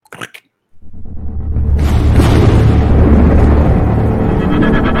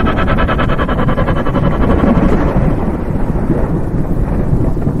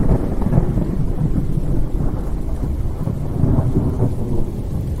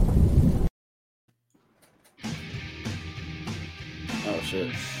shit.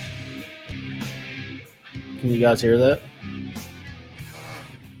 Can you guys hear that?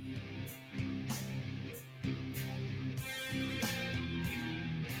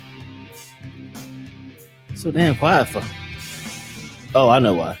 So damn quiet for. Oh, I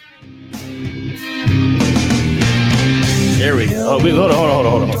know why. There we go. Oh, hold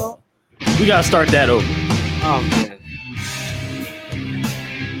on. We gotta start that over. Oh man.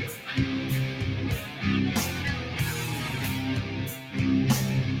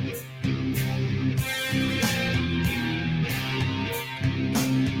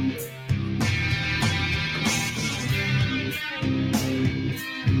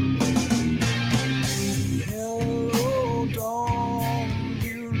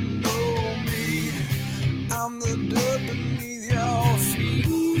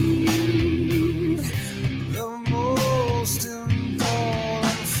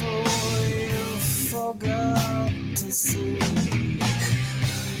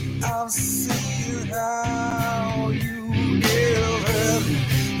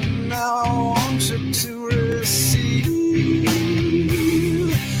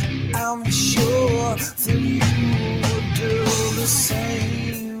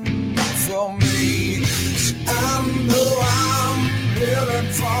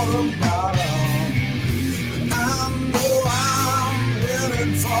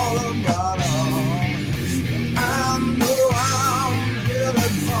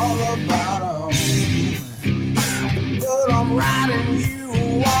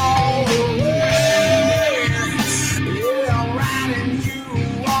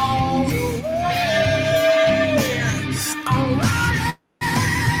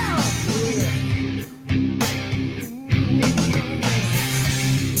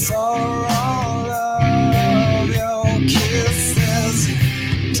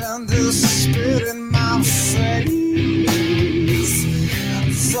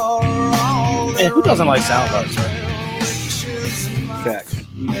 Man, who doesn't like sound bites, right? Facts.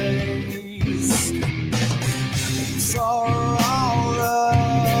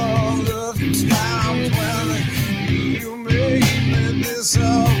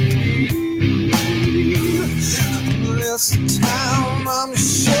 This time I'm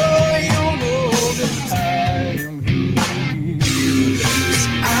sure you know that I am here.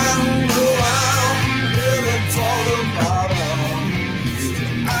 I know I'm headed for the bottom.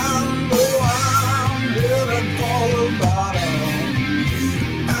 I know I'm headed for the bottom.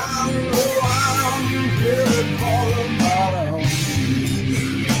 I know I'm headed for the bottom.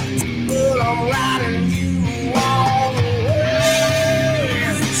 But I'm riding you all the way.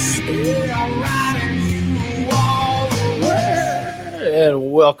 Yeah, I'm riding you all the way. And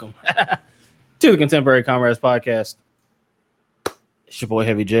welcome to the Contemporary Comrades Podcast. It's your boy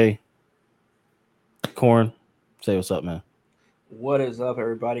Heavy J. Corn, say what's up, man. What is up,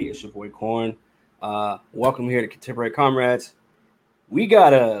 everybody? It's your boy Corn. Welcome here to Contemporary Comrades. We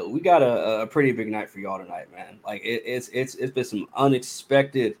got a pretty big night for y'all tonight, man. Like it's been some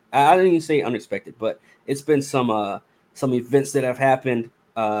unexpected. I didn't even say unexpected, but it's been some events that have happened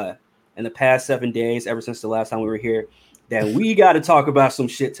in the past 7 days, ever since the last time we were here, that we got to talk about some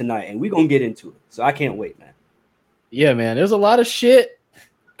shit tonight, and we're gonna get into it. So I can't wait, man. Yeah, man. There's a lot of shit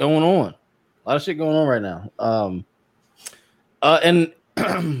going on. A lot of shit going on right now. And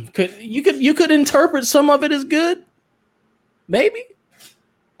you could interpret some of it as good, maybe.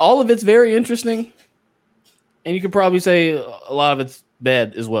 All of it's very interesting, and you could probably say a lot of it's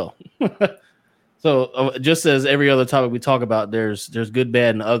bad as well. So just as every other topic we talk about, there's good,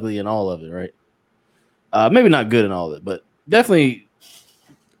 bad, and ugly in all of it, right? Maybe not good in all of it, but definitely,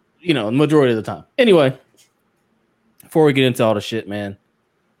 the majority of the time. Anyway, before we get into all the shit, man,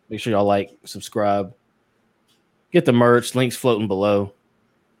 make sure y'all like, subscribe, get the merch, links floating below.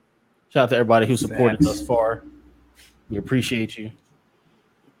 Shout out to everybody who supported thus far. We appreciate you.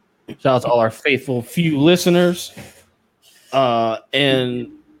 Shout out to all our faithful few listeners.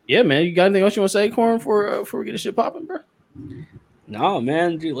 And yeah, man, you got anything else you want to say, Corn, before we get this shit popping, bro? No,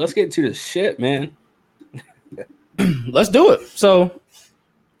 man, dude, let's get into this shit, man. Let's do it. So,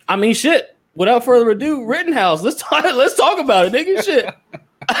 I mean, shit. Without further ado, Rittenhouse. Let's talk about it, nigga. Shit.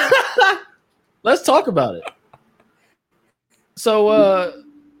 Let's talk about it. So,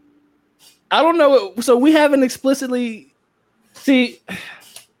 I don't know. So we haven't explicitly see.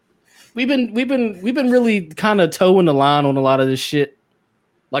 We've been really kind of towing the line on a lot of this shit,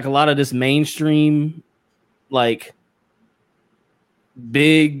 like a lot of this mainstream, like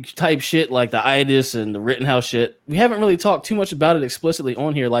big type shit, like the itis and the Rittenhouse shit. We haven't really talked too much about it explicitly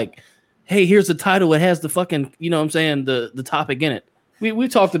on here. Like, hey, here's the title. It has the fucking, you know what I'm saying, the topic in it. We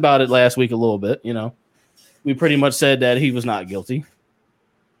talked about it last week a little bit. We pretty much said that he was not guilty.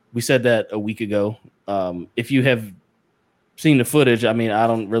 We said that a week ago. If you have seen the footage, I mean, I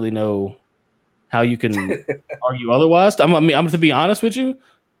don't really know how you can argue otherwise. I'm to be honest with you,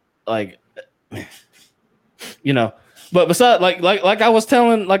 like, you know. But besides, like I was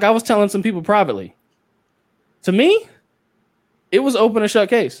telling some people privately. To me, it was open and shut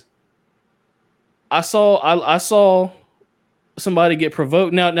case. I saw somebody get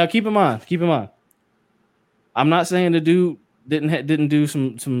provoked. Now keep in mind. I'm not saying the dude didn't do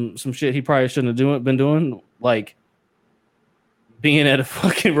some shit he probably shouldn't have been doing, like being at a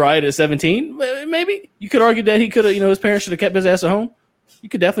fucking riot at 17. Maybe you could argue that he could have, his parents should have kept his ass at home. You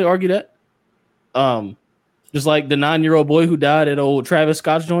could definitely argue that. Just like the 9-year-old boy who died at old Travis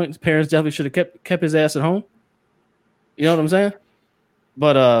Scott's joint, his parents definitely should have kept his ass at home. You know what I'm saying?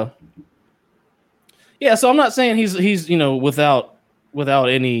 But yeah. So I'm not saying he's without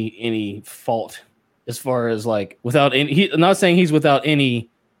any fault as far as like without any. I'm not saying he's without any,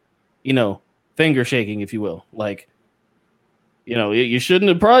 finger shaking, if you will. Like, you probably shouldn't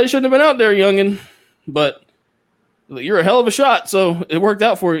have been out there, youngin', but you're a hell of a shot, so it worked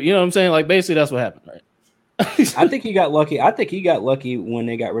out for you. You know what I'm saying? Like, basically, that's what happened, right? I think he got lucky. I think he got lucky when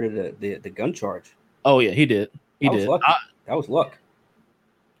they got rid of the gun charge. Oh yeah, he did. That was luck.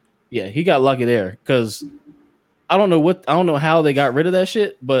 Yeah, he got lucky there because I don't know how they got rid of that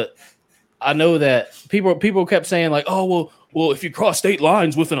shit, but I know that people kept saying like, oh well, if you cross state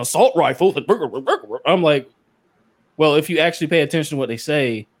lines with an assault rifle, I'm like, well, if you actually pay attention to what they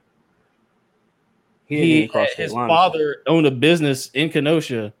say, his father owned a business in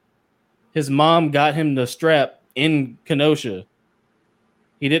Kenosha. His mom got him the strap in Kenosha.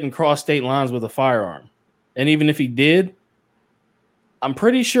 He didn't cross state lines with a firearm. And even if he did, I'm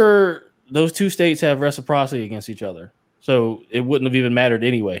pretty sure those two states have reciprocity against each other. So it wouldn't have even mattered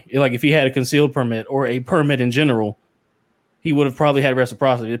anyway. Like if he had a concealed permit or a permit in general, he would have probably had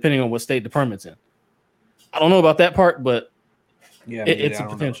reciprocity depending on what state the permit's in. I don't know about that part, but yeah, it's a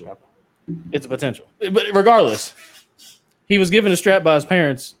potential. It's a potential. But regardless, he was given a strap by his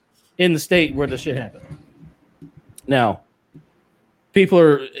parents in the state where the shit happened. Now, people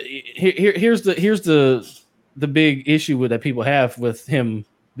are here's the big issue that people have with him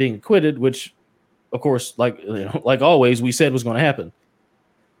being acquitted, which, of course, like always, we said was going to happen.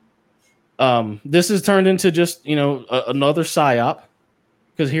 This has turned into just another psyop,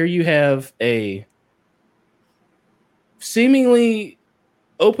 because here you have a seemingly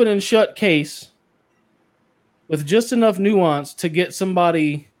open and shut case with just enough nuance to get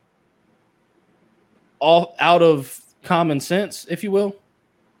somebody all out of common sense, if you will,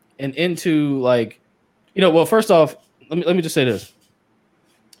 and into well, first off, let me just say this.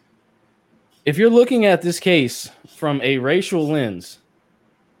 If you're looking at this case from a racial lens,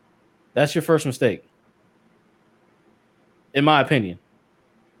 that's your first mistake, in my opinion.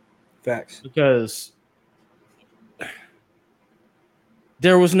 Facts. Because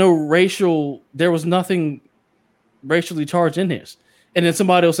there was nothing racially charged in this. And then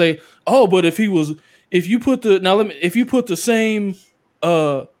somebody will say, "Oh, but if you put the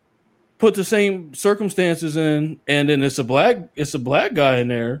same circumstances in, and then it's a black guy in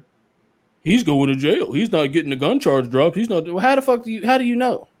there, he's going to jail. He's not getting the gun charge dropped. He's not." How do you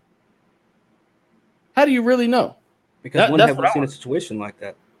know? How do you really know? Because when have we seen a situation like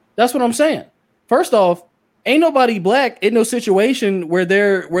that? That's what I'm saying. First off, ain't nobody black in no situation where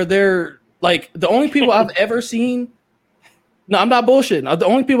they're like the only people I've ever seen. No, I'm not bullshitting. The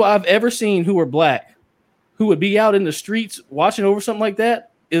only people I've ever seen who were black, who would be out in the streets watching over something like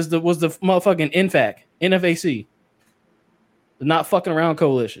that, was the motherfucking NFAC, the Not Fucking Around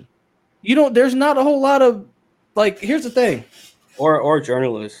Coalition. There's not a whole lot of here's the thing, or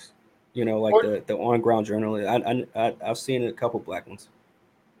journalists, the on ground journalists. I've seen a couple black ones.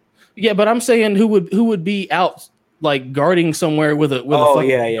 Yeah, but I'm saying who would be out guarding somewhere with a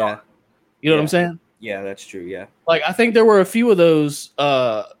fucking gun. You know what I'm saying? Yeah, that's true. Yeah. I think there were a few of those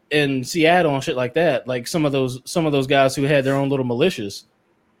in Seattle and shit like that. Like some of those guys who had their own little militias.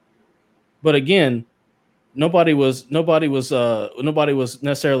 But again, nobody was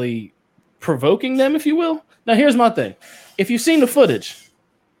necessarily provoking them, if you will. Now here's my thing. If you've seen the footage,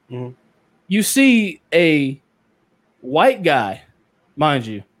 you see a white guy, mind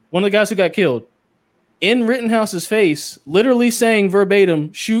you, one of the guys who got killed, in Rittenhouse's face, literally saying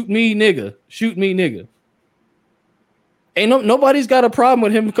verbatim, "Shoot me, nigga. Shoot me, nigga." Nobody's got a problem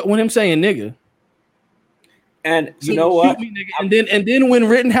with him saying nigga. And you know what? Me, nigga. And then when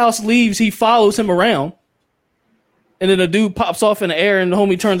Rittenhouse leaves, he follows him around. And then a dude pops off in the air and the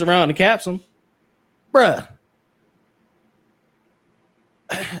homie turns around and caps him. Bruh.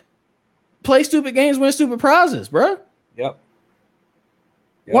 Play stupid games, win stupid prizes, bruh. Yep.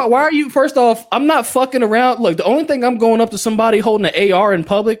 Yep. Why are you? First off, I'm not fucking around. Look, the only thing I'm going up to somebody holding an AR in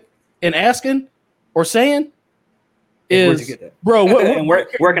public and asking or saying Where'd you is, get that? bro, And where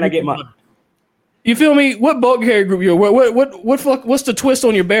can I get mine? You feel me? What boat carrier group you're? What's the twist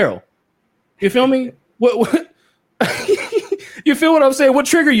on your barrel? You feel me? What you feel what I'm saying? What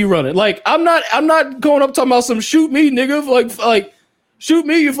trigger you running? Like I'm not going up talking about some shoot me, nigga. Like shoot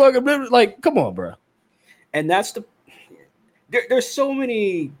me, you fucking like. Come on, bro. And that's there's so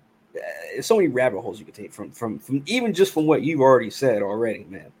many rabbit holes you could take from even just from what you've already said already,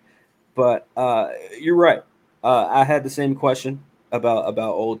 man. But you're right. I had the same question about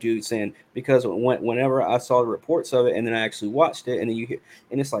old dude saying, because whenever I saw the reports of it and then I actually watched it, and then you hear,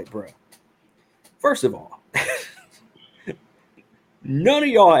 and it's like, bro, first of all, none of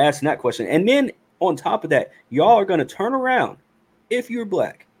y'all asking that question, and then on top of that, y'all are gonna turn around. If you're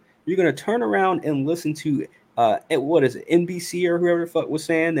black, you're gonna turn around and listen to what is it, NBC or whoever the fuck was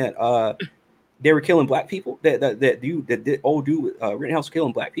saying that they were killing black people. That old dude Rittenhouse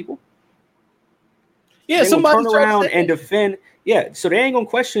killing black people. Yeah, they somebody turn around and defend. Yeah, so they ain't gonna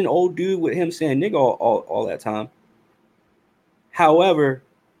question old dude with him saying nigga all that time. However,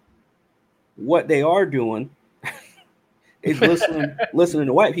 what they are doing is listening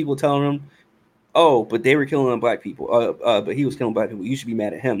to white people telling them, "Oh, but they were killing black people. But he was killing black people. You should be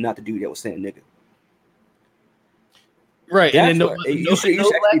mad at him, not the dude that was saying nigga." Right, That's and then you should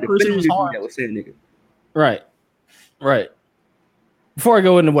actually defend the dude that was saying nigga. Right. Before I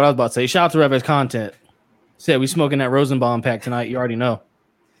go into what I was about to say, shout out to Reve's content. Said we smoking that Rosenbaum pack tonight. You already know.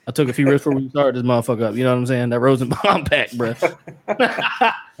 I took a few risks before we started this motherfucker up. You know what I'm saying? That Rosenbaum pack, bro.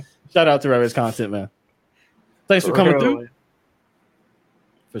 Shout out to Reve's content, man. Thanks for coming through.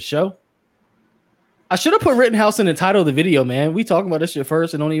 For sure. I should have put Rittenhouse in the title of the video, man. We talking about this shit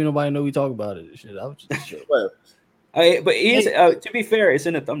first, and don't even nobody know we talk about it. Shit, I was just shit. But to be fair, it's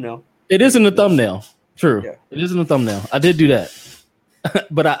in the thumbnail. It is in the thumbnail. True. Yeah. It is in the thumbnail. I did do that,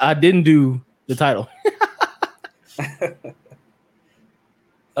 but I didn't do the title.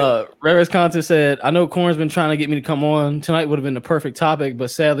 Rarest Content said, I know Corn's been trying to get me to come on. Tonight would have been the perfect topic,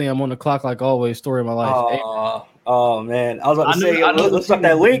 but sadly I'm on the clock like always. Story of my life. Oh man. I was about to say, let's stop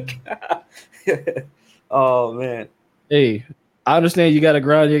that link. Oh man. Hey, I understand you got to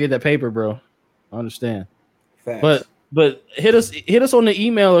grind, you get that paper, bro. I understand. Facts. But hit us on the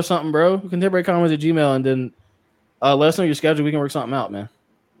email or something, bro. contemporarycommons@gmail.com, and then let us know your schedule. We can work something out, man.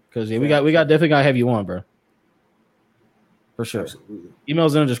 Because we definitely gotta have you on, bro. For sure. Absolutely.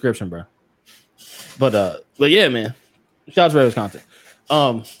 Email's in the description, bro. But yeah, man. Shout out to Raven's content.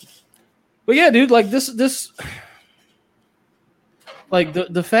 But yeah, dude, like this like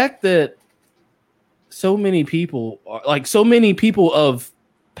the fact that so many people of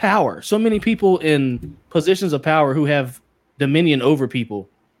power, so many people in positions of power who have dominion over people,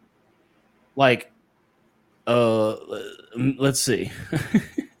 like let's see.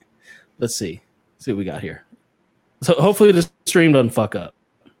 Let's see what we got here. So hopefully the stream doesn't fuck up.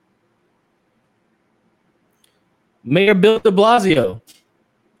 Mayor Bill de Blasio.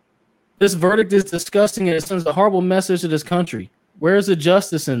 This verdict is disgusting and it sends a horrible message to this country. Where is the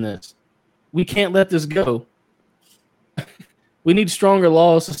justice in this? We can't let this go. We need stronger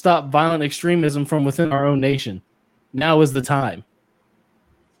laws to stop violent extremism from within our own nation. Now is the time.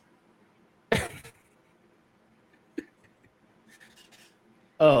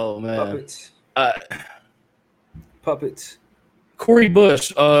 Oh, man. Puppets. Corey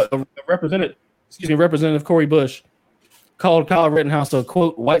Bush, Representative Corey Bush, called Kyle Rittenhouse a,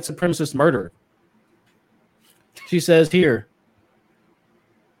 quote, white supremacist murderer. She says here,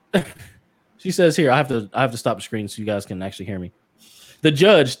 I have to stop the screen so you guys can actually hear me. The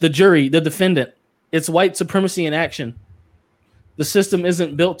judge, the jury, the defendant, it's white supremacy in action. The system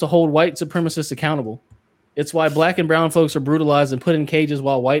isn't built to hold white supremacists accountable. It's why black and brown folks are brutalized and put in cages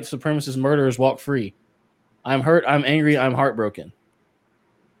while white supremacist murderers walk free. I'm hurt, I'm angry, I'm heartbroken.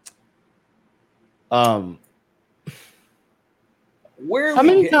 Where how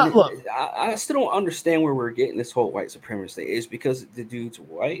many times? Look, I still don't understand where we're getting this whole white supremacy thing. Is because the dude's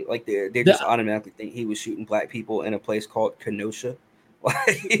white? Like they just automatically think he was shooting black people in a place called Kenosha.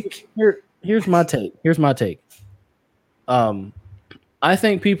 Like here's my take. I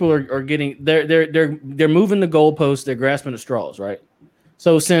think people are getting they're moving the goalposts. They're grasping at straws, right?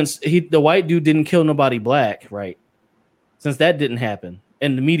 So since the white dude didn't kill nobody black, right? Since that didn't happen,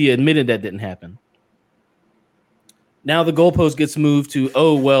 and the media admitted that didn't happen. Now the goalpost gets moved to,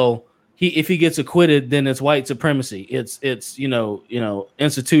 oh well, if he gets acquitted, then it's white supremacy. It's institutional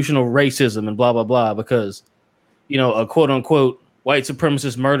racism and blah blah blah because a quote unquote white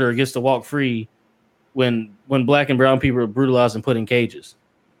supremacist murderer gets to walk free when black and brown people are brutalized and put in cages.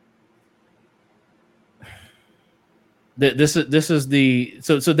 This is the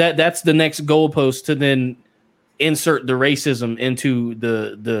so that's the next goalpost to then insert the racism into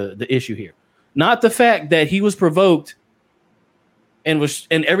the issue here. Not the fact that he was provoked and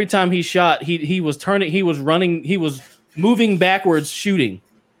every time he shot, he was running, he was moving backwards shooting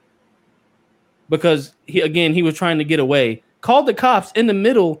because he was trying to get away. Called the cops in the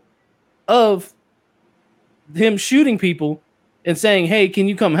middle of him shooting people and saying, "Hey, can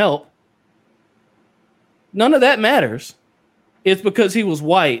you come help?" None of that matters. It's because he was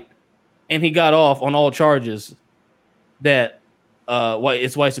white and he got off on all charges that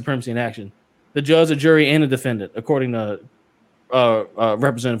it's white supremacy in action. The judge, the jury, and the defendant, according to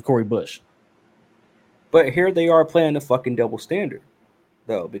Representative Cori Bush. But here they are playing the fucking double standard,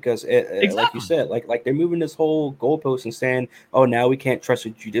 though, because Exactly. like you said, like they're moving this whole goalpost and saying, "Oh, now we can't trust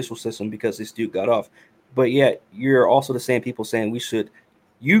the judicial system because this dude got off." But yet you're also the same people saying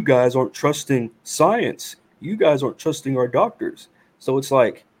you guys aren't trusting science. You guys aren't trusting our doctors. So it's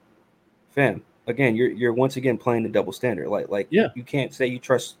like, fam, again, you're once again playing the double standard. You can't say you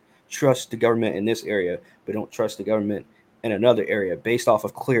trust the government in this area, but don't trust the government in another area based off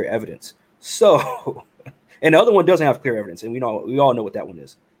of clear evidence. So, and the other one doesn't have clear evidence, and we all know what that one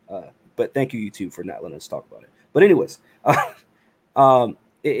is. But thank you, YouTube, for not letting us talk about it. But anyways,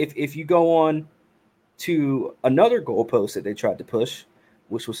 if you go on to another goalpost that they tried to push,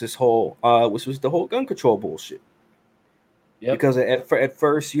 which was the whole gun control bullshit. Yep. Because at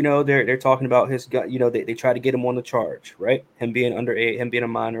first, they're talking about his gun. They try to get him on the charge, right? Him being underage, him being a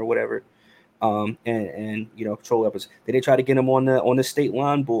minor or whatever. And control weapons. Then they try to get him on the state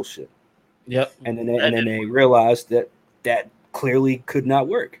line bullshit. Yep. And then they realized that clearly could not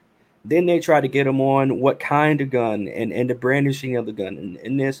work. Then they tried to get him on what kind of gun and the brandishing of the gun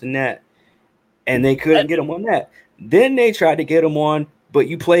and this and that. And they couldn't get him on that. Then they tried to get him on, but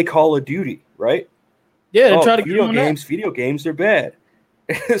you play Call of Duty, right? Yeah, they try to get him on games. Video games are bad.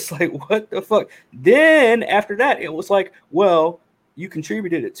 It's like, what the fuck? Then after that, it was like, well, you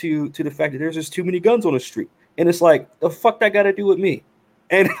contributed it to the fact that there's just too many guns on the street. And it's like, the fuck that got to do with me?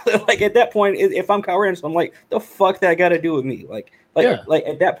 And like at that point, if I'm Kyle Randall, I'm like, the fuck that got to do with me? Like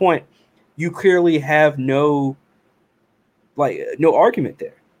at that point, you clearly have no argument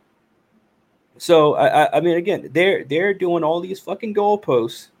there. So I mean, again, they're doing all these fucking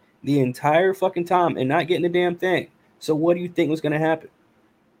goalposts the entire fucking time and not getting the damn thing. So what do you think was going to happen?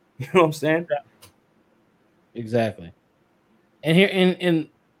 You know what I'm saying? Yeah. Exactly. And here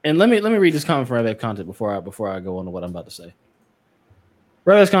and let me read this comment from Rev Content before I go on to what I'm about to say.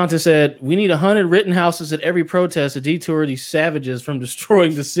 Rev Content said, "We need 100 written houses at every protest to detour these savages from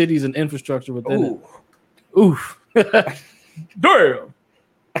destroying the cities and infrastructure within it." Oof. Damn.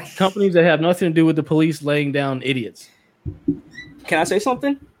 Companies that have nothing to do with the police laying down idiots. Can I say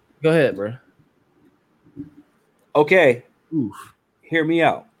something? Go ahead, bro. Okay. Oof. Hear me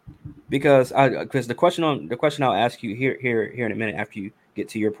out. Because the question I'll ask you here in a minute after you get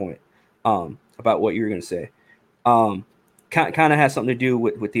to your point about what you were going to say kind of has something to do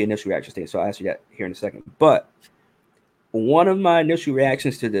with the initial reaction state. So I'll ask you that here in a second. But one of my initial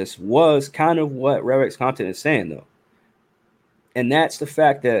reactions to this was kind of what Revex Content is saying, though. And that's the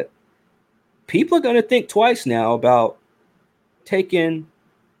fact that people are going to think twice now about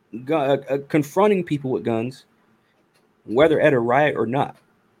confronting people with guns, whether at a riot or not.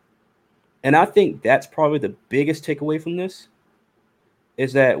 And I think that's probably the biggest takeaway from this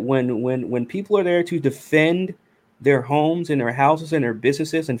is that when people are there to defend their homes and their houses and their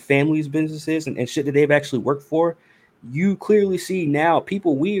businesses and families' businesses and shit that they've actually worked for, you clearly see now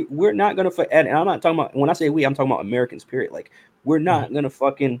people we're not going to, and I'm not talking about, when I say we, I'm talking about Americans, period. Like, we're not going to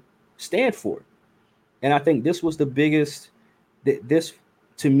fucking stand for it. And I think this was the biggest, this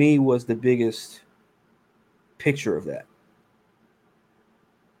to me was the biggest picture of that.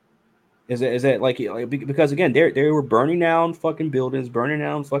 Is that like because again they were burning down fucking buildings, burning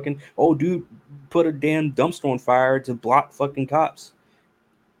down fucking dude put a damn dumpster on fire to block fucking cops,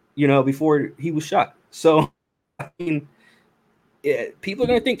 before he was shot. So I mean, people are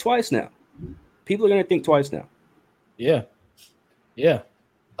gonna think twice now. Yeah.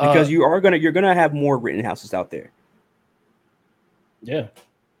 Because you're gonna have more written houses out there. Yeah.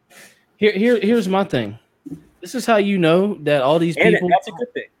 Here's my thing. This is how you know that all these people. And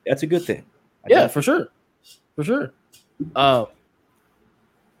that's a good thing. Yeah, for sure.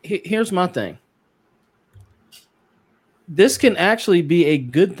 Here's my thing. This can actually be a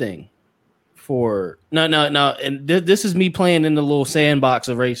good thing for no, and this is me playing in the little sandbox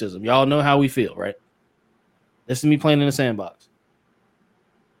of racism. Y'all know how we feel, right? This is me playing in the sandbox.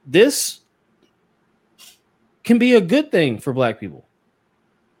 This can be a good thing for black people.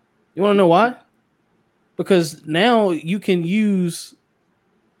 You want to know why? because now you can use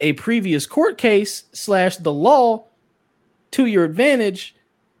a previous court case / the law to your advantage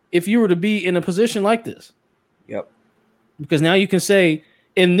if you were to be in a position like this. Yep. Because now you can say,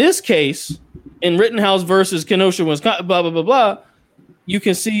 in this case, in Rittenhouse versus Kenosha, Wisconsin, blah, blah, blah, blah, you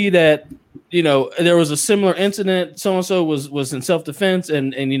can see that, there was a similar incident. So-and-so was in self-defense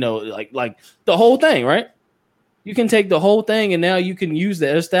and like the whole thing, right? You can take the whole thing and now you can use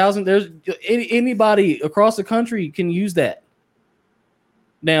that. There's anybody across the country can use that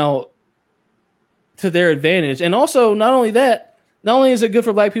now to their advantage. And also, not only is it good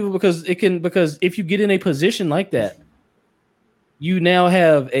for black people because if you get in a position like that, you now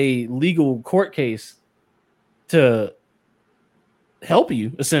have a legal court case to help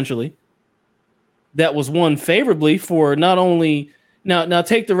you, essentially, that was won favorably for not only now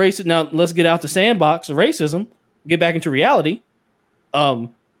take the race. Now let's get out the sandbox of racism, get back into reality.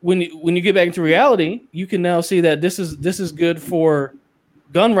 When you get back into reality, you can now see that this is good for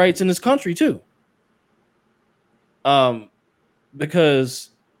gun rights in this country too. Because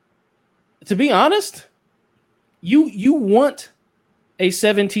to be honest, you want a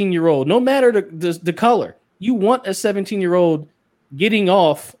 17-year-old, no matter the color, you want a 17-year-old getting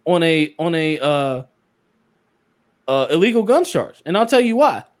off on a illegal gun charge. And I'll tell you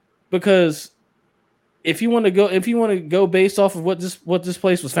why. Because if you want to go based off of what this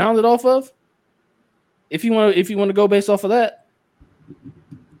place was founded off of, if you want to go based off of that,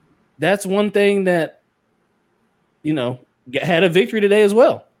 that's one thing that had a victory today as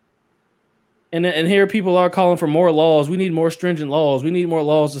well. And here people are calling for more laws. We need more stringent laws. We need more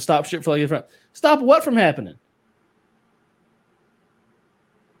laws to stop shit stop what from happening?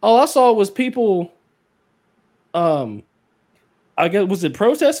 All I saw was people, I guess, was it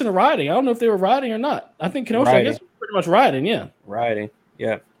protesting or rioting? I don't know if they were rioting or not. I think Kenosha, I guess, was pretty much rioting, yeah. Rioting,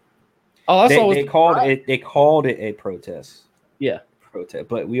 yeah. All I saw was they called it a protest. Yeah. Protest,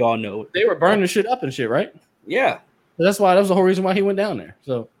 but we all know they were burning shit up and shit, right? Yeah. So that was the whole reason why he went down there.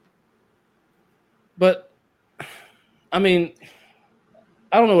 So, but I mean,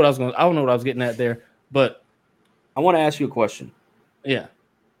 I don't know what I was getting at there, but I want to ask you a question. Yeah.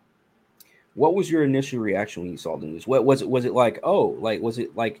 What was your initial reaction when you saw the news? What was it? Was it like, was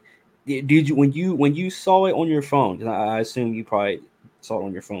it like, did you when you saw it on your phone? 'Cause I assume you probably saw it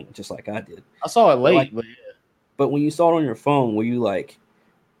on your phone, just like I did. I saw it late, but yeah. But when you saw it on your phone, were you like,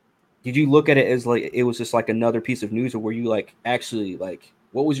 did you look at it as like it was just like another piece of news, or were you like actually like,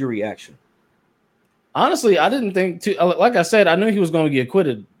 what was your reaction? Honestly, I didn't think to. Like I said, I knew he was going to get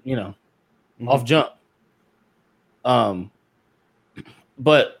acquitted, off jump.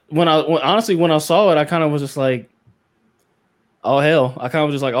 But when I saw it, I kind of was just like, oh hell! I kind of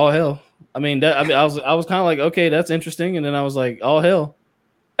was just like, oh hell! I was kind of like, okay, that's interesting, and then I was like, oh hell!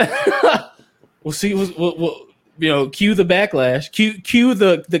 We'll see. We'll cue the backlash, cue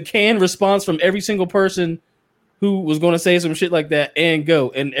the canned response from every single person who was going to say some shit like that, and go,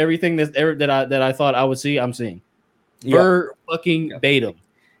 and everything that I thought I would see, I'm seeing. Verbatim.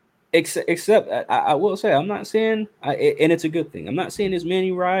 Except I will say, I'm not saying, and it's a good thing. I'm not saying there's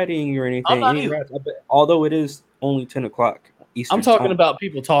many rioting or anything. Although it is only 10 o'clock Eastern. I'm talking about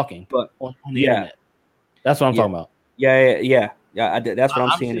people talking, but on the internet. That's what I'm talking about. Yeah. That's what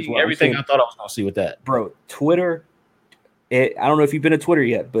I'm seeing as well. Everything I thought I was going to see with that, bro. Twitter. I don't know if you've been to Twitter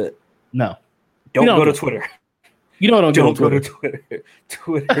yet, but no, don't go to Twitter. Don't go to Twitter.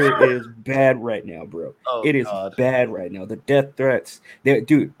 Twitter is bad right now, bro. It is bad right now. The death threats.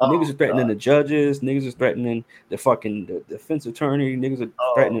 Niggas are threatening the judges. Niggas are threatening the defense attorney. Niggas are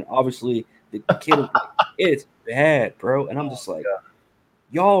threatening, obviously, the kid. It's bad, bro. And I'm just like,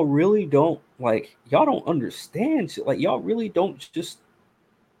 y'all really don't understand shit. Like, y'all really don't just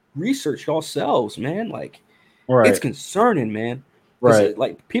research yourselves, man. Like, it's concerning, man. Right.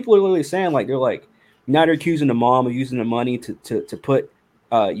 Like, people are literally saying, like, they're like, now they're accusing the mom of using the money to put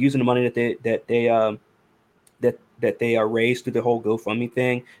using the money that they raised through the whole GoFundMe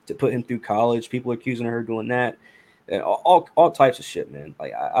thing to put him through college. People are accusing her of doing that, and all types of shit, man.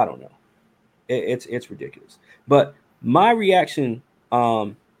 Like, I don't know, it's ridiculous. But my reaction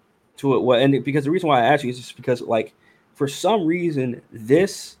to it, and because the reason why I asked you is just because, like, for some reason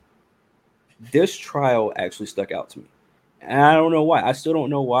this trial actually stuck out to me, and I don't know why. I still don't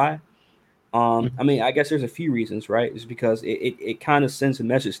know why. I mean, I guess there's a few reasons, right? It's because it kind of sends a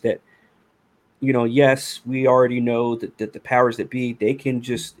message that, yes, we already know that the powers that be, they can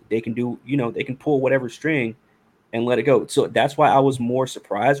pull whatever string and let it go. So that's why I was more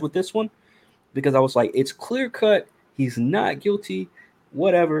surprised with this one, because I was like, it's clear cut. He's not guilty,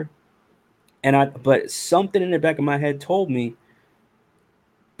 whatever. But something in the back of my head told me,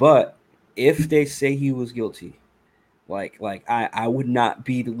 but if they say he was guilty, like I would not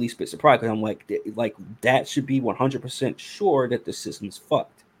be the least bit surprised because I'm like that should be 100% sure that the system's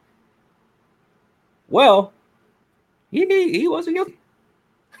fucked. Well, he wasn't guilty.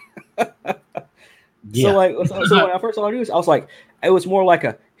 So so when I first saw the news, I was like, it was more like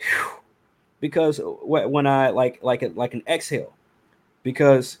a whew, because when I like an exhale,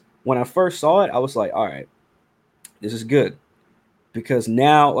 because when I first saw it, I was like, all right, this is good, because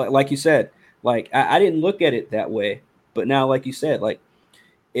now like you said, like I didn't look at it that way, but now like you said, like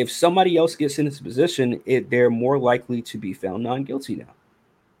if somebody else gets in this position, they're more likely to be found non-guilty now,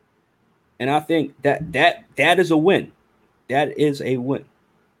 and I think that is a win. That is a win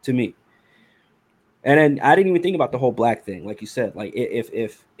to me. And then I didn't even think about the whole black thing, like you said. Like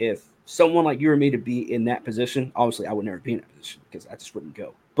if someone like you or me to be in that position, obviously I would never be in that position because I just wouldn't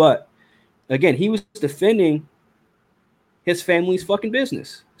go. But again, he was defending his family's fucking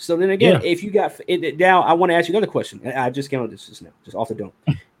business. So then again, if you got it now, I want to ask you another question. And I just came on this just now, just off the dome.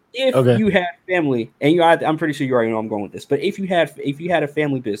 If you had family, and I'm pretty sure you already know I'm going with this, but if you had a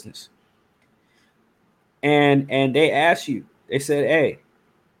family business, and they asked you, they said,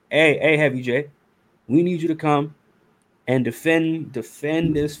 hey, Heavy J, we need you to come and defend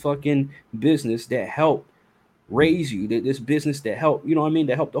this fucking business that helped raise you, this business that helped, you know what I mean,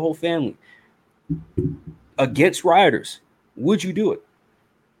 that helped the whole family against rioters. Would you do it?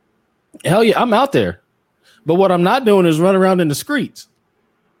 Hell yeah, I'm out there. But what I'm not doing is run around in the streets.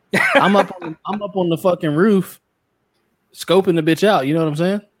 I'm up on the fucking roof, scoping the bitch out. You know what I'm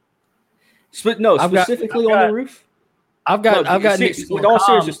saying? Specifically on the roof. I've got with all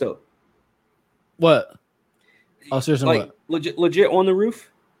seriousness though. What? Oh, seriously, like what? Legit on the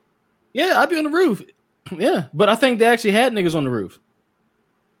roof? Yeah, I'd be on the roof. Yeah, but I think they actually had niggas on the roof.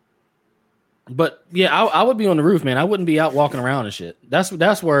 But yeah, I would be on the roof, man. I wouldn't be out walking around and shit.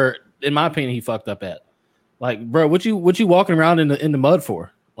 That's where, in my opinion, he fucked up at. Like, bro, what you walking around in the mud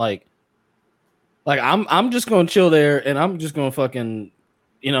for? Like I'm just gonna chill there and I'm just gonna fucking,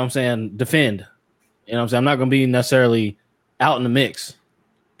 you know what I'm saying, defend. You know what I'm saying? I'm not gonna be necessarily out in the mix.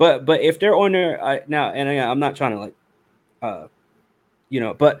 But if they're on there now, and again, I'm not trying to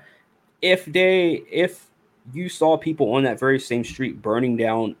but if you saw people on that very same street burning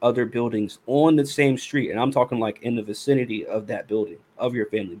down other buildings on the same street, and I'm talking like in the vicinity of that building, of your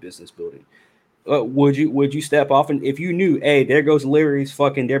family business building, would you step off? And if you knew, hey, there goes Larry's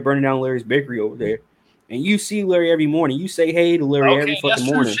they're burning down Larry's bakery over there, and you see Larry every morning, you say hey to Larry every fucking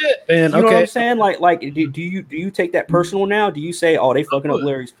morning. Shit, man. You know what I'm saying? Like, do you take that personal now? Do you say, oh, they fucking up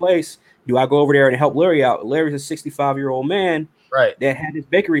Larry's place? Do I go over there and help Larry out? Larry's a 65-year-old man, right, that had his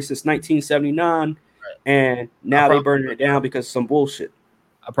bakery since 1979, right, and now they burning it down because of some bullshit.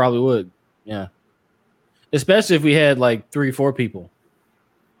 I probably would, yeah. Especially if we had like 3-4 people.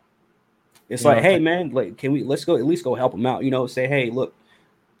 It's like, hey man, like, let's go at least go help him out. You know, say, hey, look.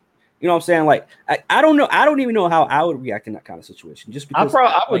 You know what I'm saying? Like, I don't know. I don't even know how I would react in that kind of situation. Just because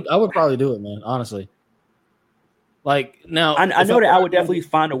I would probably do it, man. Honestly. Like now, I know that I would definitely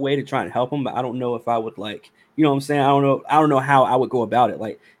find a way to try and help him, but I don't know if I would you know what I'm saying? I don't know how I would go about it.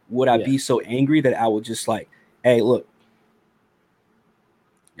 Like, would I be so angry that I would just like, hey, look,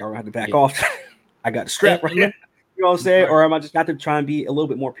 y'all gonna have to back off. I got the strap right here. You know what I'm saying? Or am I just got to try and be a little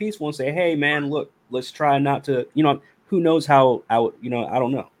bit more peaceful and say, hey man, look, let's try not to, who knows how I would, I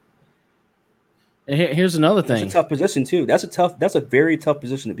don't know. And here's another thing. It's a tough position too. That's a very tough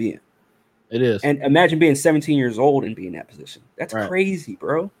position to be in. It is. And imagine being 17 years old and being in that position. That's crazy,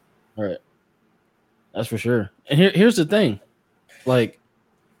 bro. All right. That's for sure. And here's the thing. Like,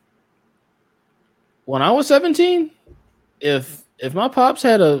 when I was 17, if my pops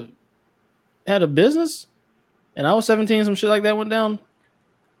had a business and I was 17, some shit like that went down,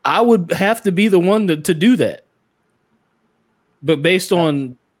 I would have to be the one to do that. But based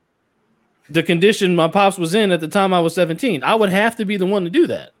on the condition my pops was in at the time I was 17, I would have to be the one to do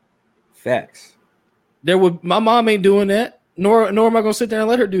that. Facts. My mom ain't doing that, nor am I gonna sit there and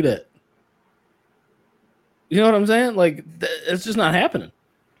let her do that. You know what I'm saying? Like, it's just not happening.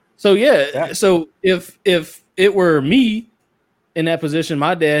 So yeah. So if it were me in that position,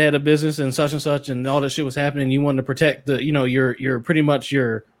 my dad had a business and such, and all that shit was happening, you wanted to protect your pretty much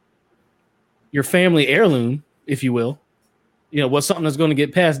your family heirloom, if you will. What's something that's going to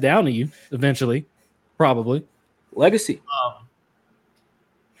get passed down to you eventually, probably. Legacy.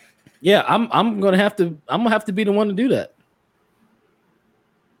 Yeah, I'm gonna have to be the one to do that.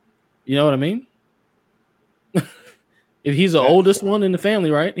 You know what I mean? If he's the oldest one in the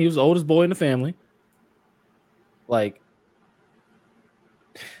family, right? He was the oldest boy in the family. Like,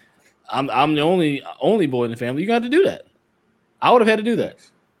 I'm the only boy in the family. You got to do that. I would have had to do that.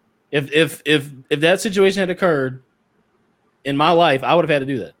 If that situation had occurred in my life, I would have had to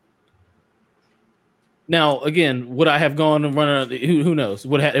do that. Now, again, would I have gone and run around? Who knows? It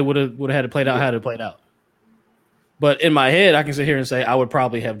would have had to play out how it played out. But in my head, I can sit here and say I would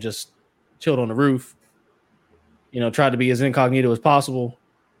probably have just chilled on the roof, tried to be as incognito as possible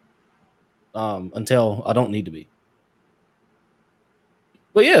until I don't need to be.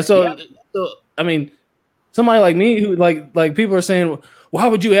 But yeah, so I mean, somebody like me who like people are saying, why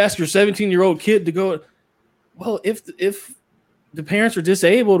would you ask your 17-year-old kid to go? Well, if the parents are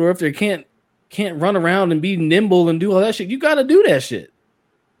disabled or if they can't run around and be nimble and do all that shit, you got to do that shit.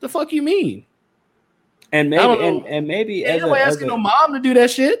 The fuck you mean? And maybe and maybe ain't nobody asking no mom to do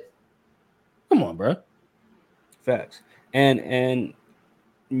that shit. Come on, bro. Facts. And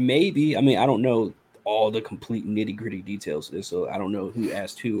maybe, I mean, I don't know all the complete nitty-gritty details of this, so I don't know who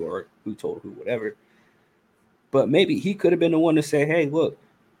asked who or who told who, whatever. But maybe he could have been the one to say, hey, look,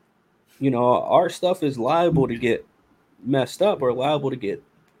 our stuff is liable to get messed up or liable to get,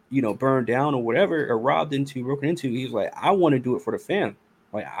 burned down or whatever, or robbed into, broken into. He's like, I want to do it for the fam.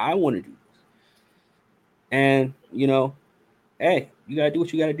 Like, I want to do this. And, hey, you got to do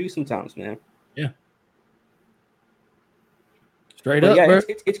what you got to do sometimes, man. Yeah. Straight up, yeah, bro.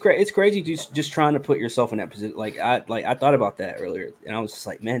 It's crazy just trying to put yourself in that position. Like I thought about that earlier, and I was just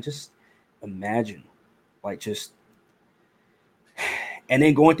like, man, just imagine, and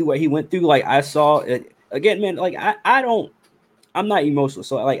then going through what he went through. Like, I saw it again, man. Like, I'm not emotional,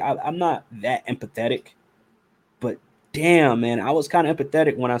 so like I'm not that empathetic. But damn, man, I was kind of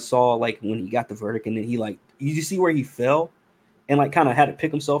empathetic when I saw like when he got the verdict, and then he like, you see where he fell, and like kind of had to pick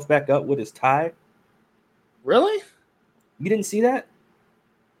himself back up with his tie. Really? You didn't see that?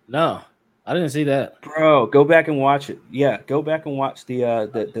 No, I didn't see that. Bro, go back and watch it. Yeah, go back and watch the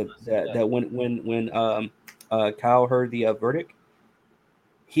when Kyle heard the verdict.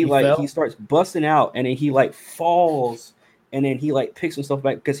 He starts busting out, and then he like falls, and then he like picks himself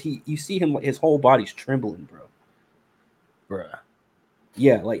back because you see him, like his whole body's trembling, bro. Bruh.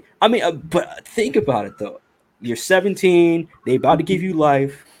 Yeah, like, I mean, but think about it though. You're 17, they about to give you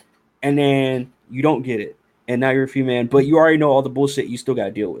life, and then you don't get it. And now you're a free man, but you already know all the bullshit you still got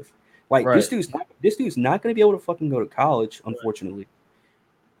to deal with. Like, right. This dude's not going to be able to fucking go to college, unfortunately.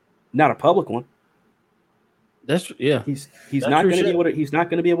 Not a public one. He's not going to be able to. He's not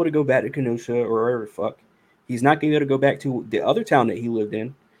going to be able to go back to Kenosha or wherever the fuck. He's not going to be able to go back to the other town that he lived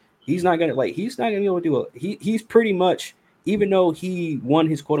in. He's not going to be able to do it. He's pretty much, even though he won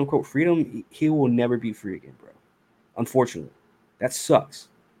his quote unquote freedom, he will never be free again, bro. Unfortunately, that sucks.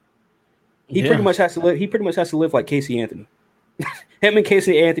 He pretty much has to live. He pretty much has to live like Casey Anthony. Him and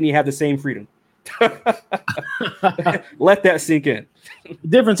Casey Anthony have the same freedom. Let that sink in. The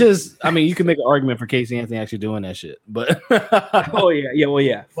difference is, I mean, you can make an argument for Casey Anthony actually doing that shit, but well,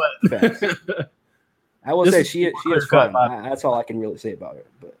 yeah. But I will say she is fun. That's all I can really say about her.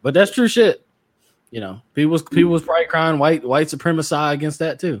 But that's true shit. People was probably crying white supremacy against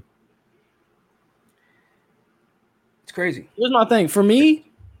that too. It's crazy. Here's my thing. For me,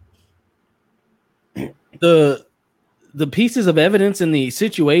 the pieces of evidence in the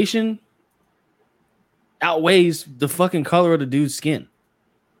situation outweighs the fucking color of the dude's skin.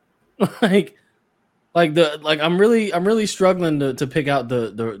 I'm really struggling to pick out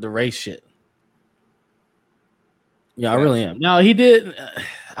the race shit. Yeah, I really am. Now he did.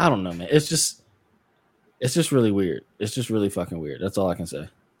 I don't know, man. It's just really weird. It's just really fucking weird. That's all I can say.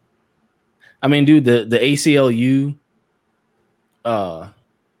 I mean, dude, the ACLU,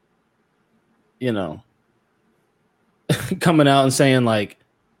 coming out and saying like,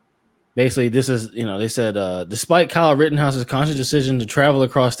 basically this is, they said, despite Kyle Rittenhouse's conscious decision to travel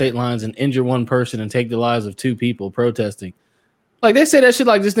across state lines and injure one person and take the lives of two people protesting, like they say that shit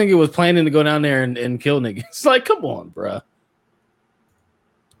like this nigga was planning to go down there and kill niggas. It's like, come on, bruh.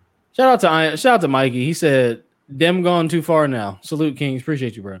 Shout out to Mikey. He said, "Dem gone too far now." Salute, Kings.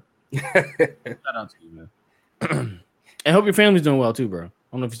 Appreciate you, bro. Shout out to you, man. And hope your family's doing well too, bro. I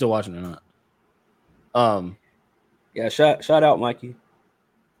don't know if you're still watching or not. Yeah, shout out, Mikey.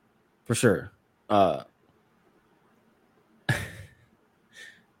 For sure.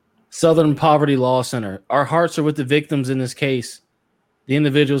 Southern Poverty Law Center. Our hearts are with the victims in this case. The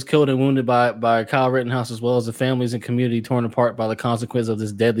individuals killed and wounded by Kyle Rittenhouse, as well as the families and community torn apart by the consequence of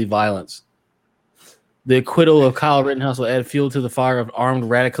this deadly violence. The acquittal of Kyle Rittenhouse will add fuel to the fire of armed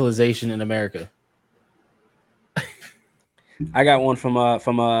radicalization in America. I got one from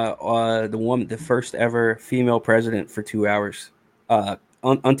the woman, the first ever female president for 2 hours,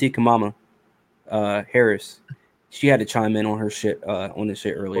 Auntie Kamala Harris. She had to chime in on her shit on this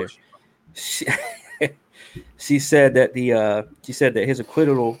shit earlier. She said that his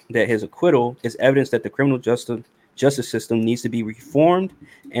acquittal is evidence that the criminal justice system needs to be reformed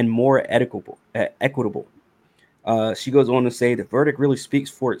and more equitable. She goes on to say the verdict really speaks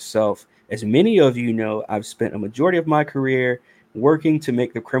for itself. As many of you know, I've spent a majority of my career working to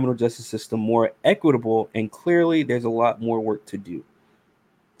make the criminal justice system more equitable, and clearly there's a lot more work to do.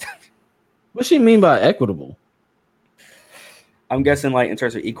 What's she mean by equitable? I'm guessing, like, in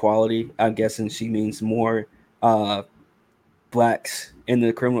terms of equality, I'm guessing she means more blacks in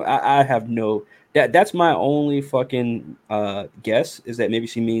the criminal. I have no that's my only fucking guess, is that maybe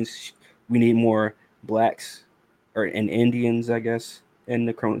she means we need more blacks and Indians, I guess, in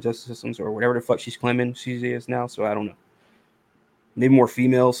the criminal justice systems, or whatever the fuck she's claiming she is now. So I don't know. Maybe more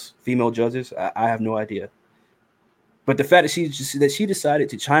female judges. I have no idea. But the fact that she decided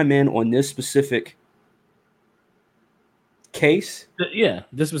to chime in on this specific case,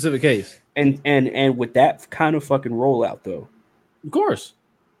 this specific case, and with that kind of fucking rollout, though, of course,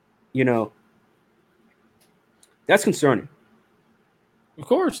 you know, that's concerning. Of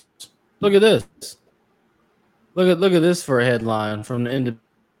course. Look at this. Look at this for a headline from the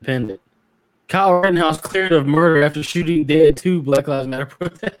Independent. Kyle Rittenhouse cleared of murder after shooting dead 2 Black Lives Matter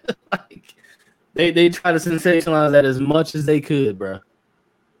protesters. Like, they try to sensationalize that as much as they could, bro.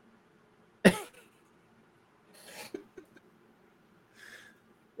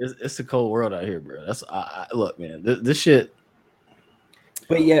 It's a cold world out here, bro. That's look, man. This shit.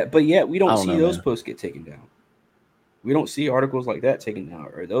 But yet we don't see those man. posts get taken down. We don't see articles like that taken down,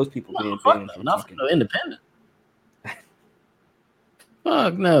 or those people being banned. No, not from the Independent.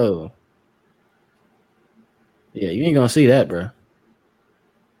 Fuck no. Yeah, you ain't gonna see that, bro.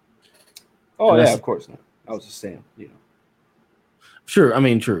 Oh yeah, of course not. I was just saying, you know. Sure, I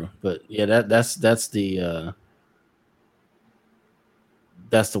mean true, but yeah, that's the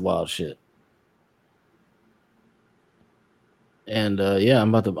wild shit. And yeah, I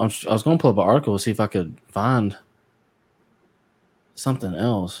was gonna pull up an article to see if I could find something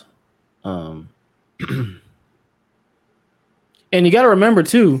else. And you got to remember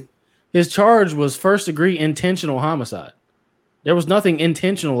too, his charge was first degree intentional homicide. There was nothing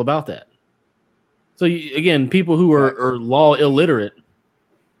intentional about that. So again, people who are law illiterate,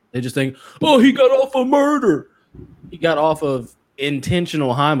 they just think, oh, he got off of murder. He got off of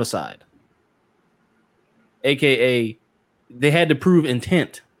intentional homicide. AKA, they had to prove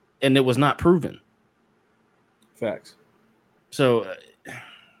intent, and it was not proven. Facts. So,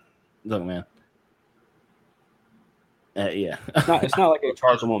 look, man. Yeah. It's not like they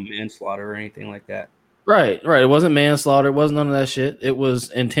charged him on manslaughter or anything like that. Right. It wasn't manslaughter. It wasn't none of that shit. It was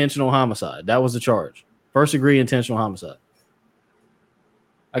intentional homicide. That was the charge. First degree intentional homicide.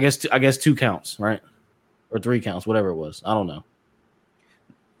 I guess 2 counts, right? Or 3 counts, whatever it was. I don't know.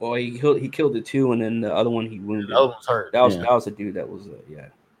 Well, he killed the 2, and then the other one he wounded. The other one's hurt. That was a dude that was Yeah.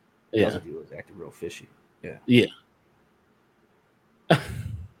 That was a dude that was acting real fishy. Yeah. Yeah.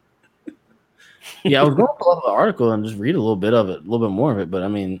 Yeah, I was going to pull up the article and just read a little bit of it, a little bit more of it, but I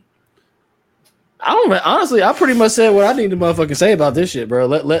mean, I pretty much said what I need to motherfucking say about this shit, bro.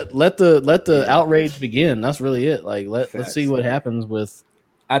 Let the outrage begin. That's really it. Like let's see what happens with.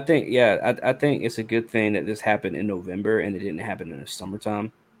 I think it's a good thing that this happened in November and it didn't happen in the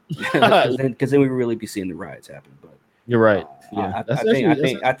summertime, because then we would really be seeing the riots happen. But you're right. Yeah, I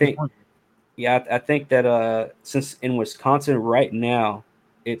think that since in Wisconsin right now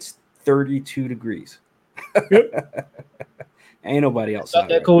it's 32 degrees. Yep. Ain't nobody It's outside. not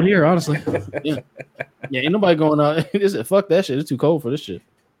that cold here, honestly. Yeah, ain't nobody going out. Fuck that shit. It's too cold for this shit.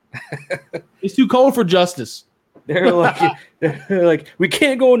 It's too cold for justice. They're like, we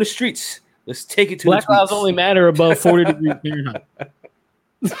can't go in the streets. Let's take it to Black the lives only matter above 40 degrees Fahrenheit.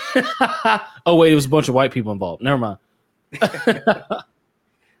 Oh wait, it was a bunch of white people involved. Never mind.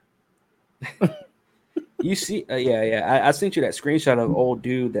 You see, I sent you that screenshot of old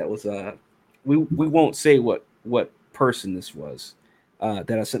dude that was we won't say what person this was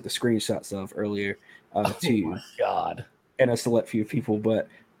that I sent the screenshots of earlier to you. Oh my God. And a select few people, but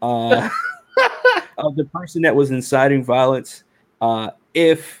of the person that was inciting violence,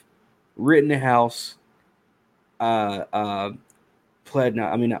 if Rittenhouse pled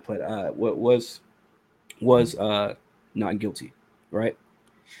not, I mean not pled, what was not guilty, right?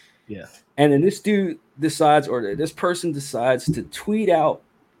 Yeah. And then this dude decides, or this person decides to tweet out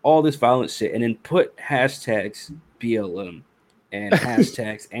all this violent shit and then put hashtags BLM and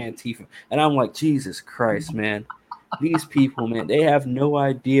hashtags Antifa. And I'm like, Jesus Christ, man. These people, man, they have no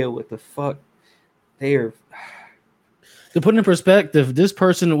idea what the fuck they are. To put in perspective, this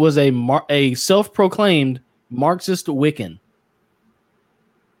person was a self-proclaimed Marxist Wiccan.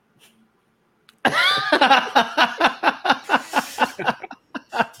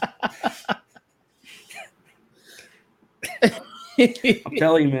 I'm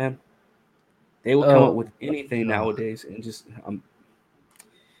telling you, man. They will come up with anything nowadays, and just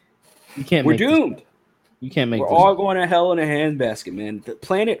you can't. We're doomed. You can't make. We're all going to hell in a handbasket, man. The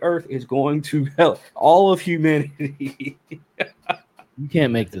planet Earth is going to hell. All of humanity. You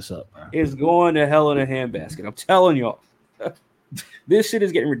can't make this up, bro. Is going to hell in a handbasket. I'm telling y'all. This shit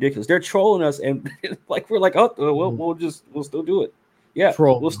is getting ridiculous. They're trolling us, and like we're like, oh, we'll still do it. Yeah,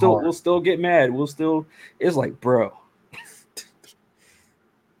 we'll still get mad. It's like, bro.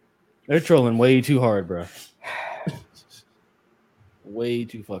 They're trolling way too hard, bro. Way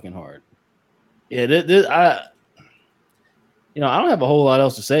too fucking hard. Yeah, I don't have a whole lot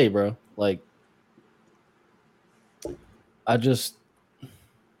else to say, bro. Like, niggas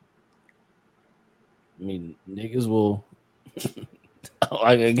will.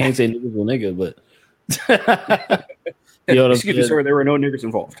 I can't say niggas will nigga, but you know excuse me, sir. There were no niggers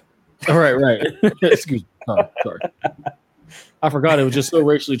involved. Right. Excuse me. Oh, sorry. I forgot it was just so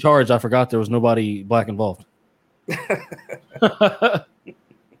racially charged. I forgot there was nobody black involved. Yeah,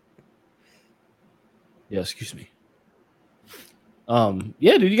 excuse me.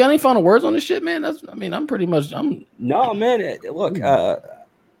 Yeah, dude, you got any final words on this shit, man? No, man. Look, I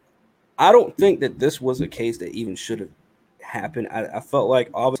don't think that this was a case that even should have happened. I felt like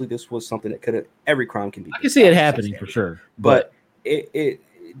obviously this was something that every crime can be. I can see it happening for sure, but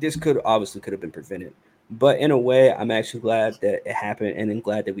this could have been prevented. But in a way, I'm actually glad that it happened, and then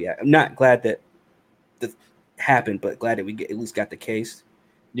glad that I'm not glad that it happened, but glad that we at least got the case,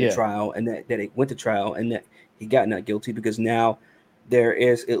 the trial, and that it went to trial, and that he got not guilty, because now there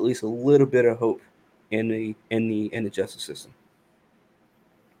is at least a little bit of hope in the justice system.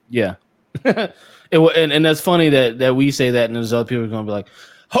 Yeah, and that's funny that we say that, and there's other people going to be like,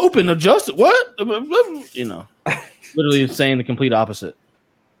 hope in the justice. What? Literally saying the complete opposite.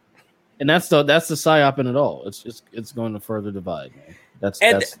 And that's the psyop in it all. It's going to further divide. Man. That's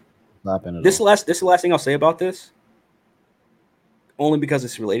psyop in it. This is the last thing I'll say about this. Only because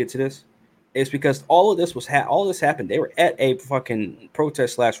it's related to this. It's because all of this happened. They were at a fucking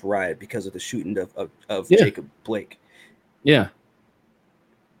protest / riot because of the shooting of Jacob Blake. Yeah.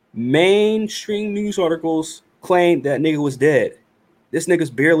 Mainstream news articles claimed that nigga was dead. This nigga's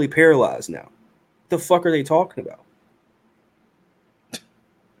barely paralyzed now. What the fuck are they talking about?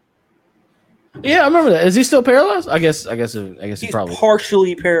 Yeah, I remember that. Is he still paralyzed? I guess he's probably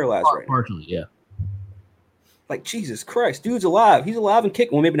partially paralyzed right now. Partially, yeah. Like, Jesus Christ, dude's alive. He's alive and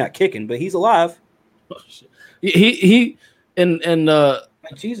kicking. Well, maybe not kicking, but he's alive. He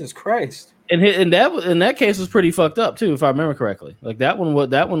like, Jesus Christ. And that case was pretty fucked up too, if I remember correctly. Like that one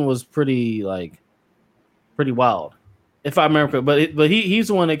was pretty wild, if I remember. But he's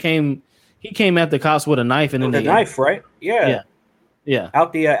the one that came. He came at the cops with a knife and then the knife, right? Yeah.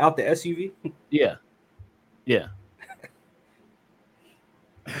 Out the SUV. Yeah.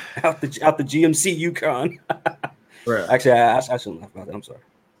 out the GMC Yukon. Right. Actually, I shouldn't laugh about that. I'm sorry.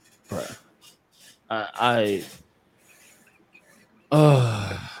 Right. I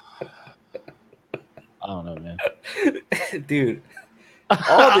don't know, man. Dude.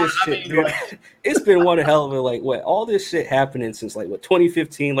 All this shit, dude. It's been one hell of a all this shit happening since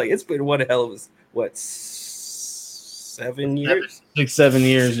 2015. It's been one hell of a 7 years? 6-7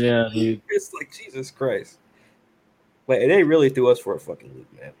 years, yeah, dude. It's like, Jesus Christ. They really threw us for a fucking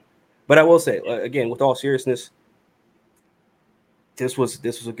loop, man. But I will say, again, with all seriousness, this was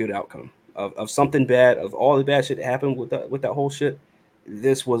a good outcome of something bad, of all the bad shit that happened with that whole shit.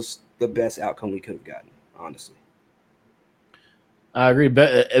 This was the best outcome we could have gotten, honestly. I agree.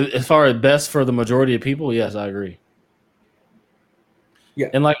 As far as best for the majority of people, yes, I agree. Yeah,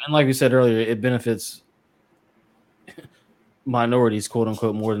 and like we said earlier, it benefits minorities, quote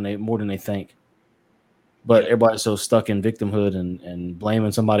unquote, more than they think. But everybody's so stuck in victimhood and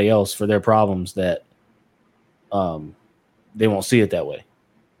blaming somebody else for their problems that they won't see it that way.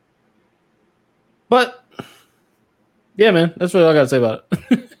 But yeah, man, that's what I got to say about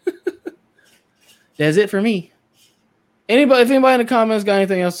it. That's it for me. If anybody in the comments got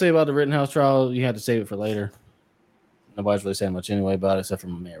anything else to say about the Rittenhouse trial, you had to save it for later. Nobody's really saying much anyway about it, except for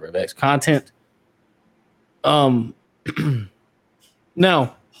my man Rebec's content.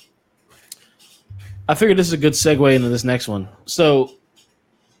 Now, I figured this is a good segue into this next one. So,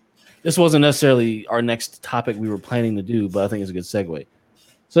 this wasn't necessarily our next topic we were planning to do, but I think it's a good segue.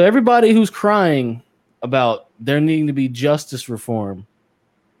 So, everybody who's crying about there needing to be justice reform,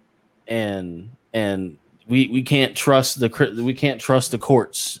 and we can't trust the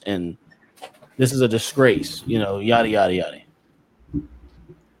courts, and this is a disgrace, yada yada yada.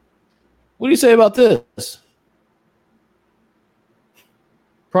 What do you say about this?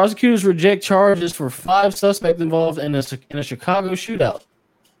 Prosecutors reject charges for 5 suspects involved in a Chicago shootout.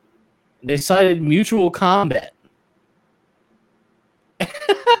 They cited mutual combat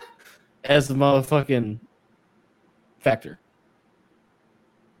as the motherfucking factor.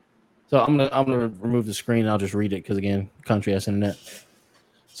 So I'm gonna remove the screen and I'll just read it because again, country ass internet.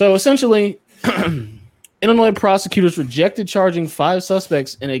 So essentially, Illinois prosecutors rejected charging 5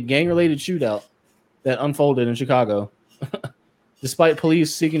 suspects in a gang-related shootout that unfolded in Chicago, despite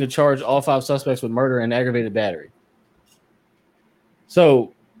police seeking to charge all 5 suspects with murder and aggravated battery.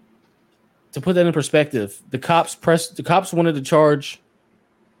 So, to put that in perspective, the cops wanted to charge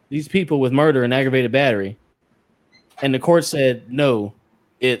these people with murder and aggravated battery, and the court said no,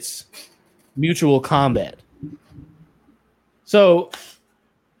 it's mutual combat. So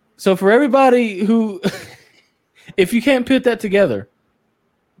for everybody who, if you can't put that together,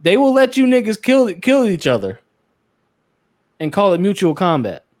 they will let you niggas kill each other and call it mutual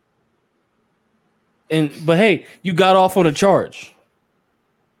combat. But hey, you got off on a charge,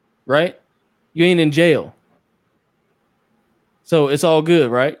 right? You ain't in jail. So it's all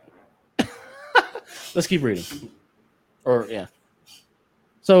good, right? Let's keep reading. So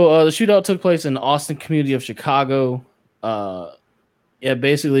the shootout took place in the Austin community of Chicago.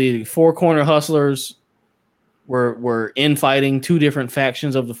 Basically 4 corner hustlers were infighting 2 different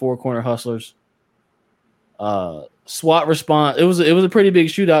factions of the 4 corner hustlers. SWAT response. It was a pretty big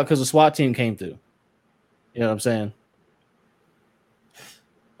shootout because the SWAT team came through. You know what I'm saying?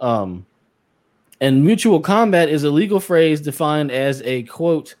 And mutual combat is a legal phrase defined as a,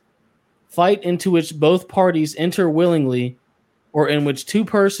 quote, fight into which both parties enter willingly or in which 2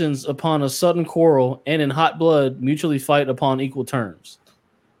 persons upon a sudden quarrel and in hot blood mutually fight upon equal terms.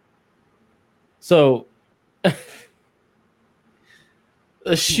 So a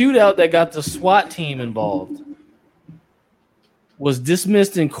shootout that got the SWAT team involved was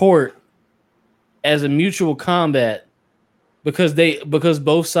dismissed in court as a mutual combat because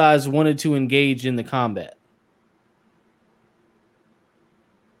both sides wanted to engage in the combat.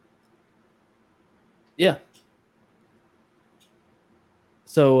 Yeah.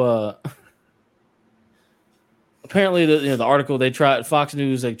 So apparently the article Fox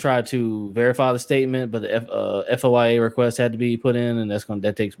News tried to verify the statement, but the FOIA request had to be put in, and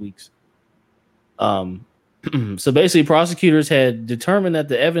that takes weeks. So basically, prosecutors had determined that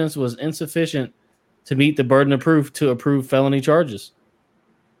the evidence was insufficient to meet the burden of proof to approve felony charges.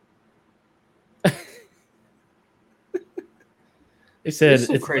 They said it's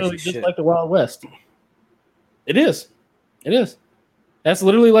literally just like the Wild West. It is. That's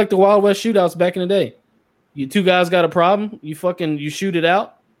literally like the Wild West shootouts back in the day. You 2 guys got a problem, you shoot it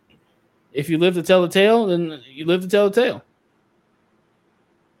out. If you live to tell the tale, then you live to tell the tale.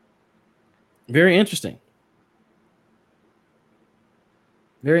 Very interesting.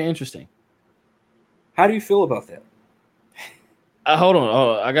 Very interesting. How do you feel about that? Hold on.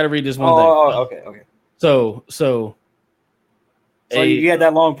 Oh, I got to read this one thing. Okay. So you had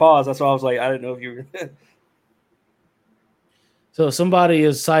that long pause. That's why I was like, I didn't know if you were. So somebody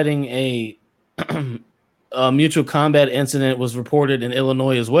is citing a mutual combat incident was reported in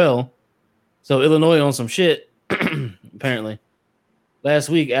Illinois as well. So Illinois on some shit, apparently, last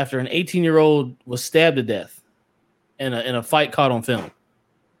week after an 18-year-old was stabbed to death in a fight caught on film.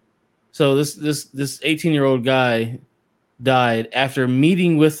 So this 18-year-old guy died after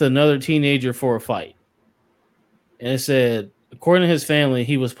meeting with another teenager for a fight. And it said, according to his family,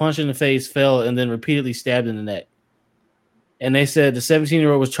 he was punched in the face, fell, and then repeatedly stabbed in the neck. And they said the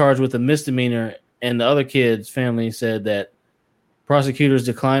 17-year-old was charged with a misdemeanor, and the other kid's family said that prosecutors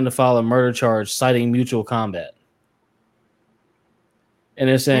declined to file a murder charge, citing mutual combat. And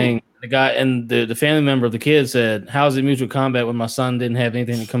they're saying the guy and the family member of the kid said, "How is it mutual combat when my son didn't have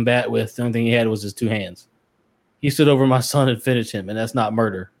anything to combat with? The only thing he had was his 2 hands. He stood over my son and finished him, and that's not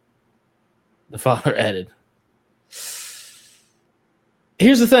murder." The father added.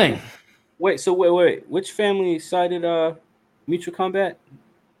 Here's the thing. Wait. Which family cited mutual combat?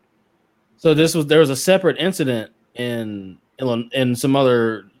 So there was a separate incident in some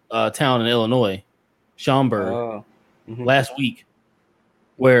other town in Illinois, Schaumburg, last week,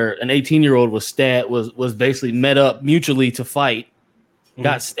 where an 18-year-old was basically met up mutually to fight,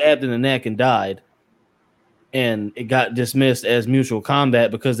 got stabbed in the neck and died, and it got dismissed as mutual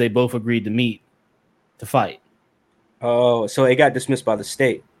combat because they both agreed to meet to fight. Oh, so it got dismissed by the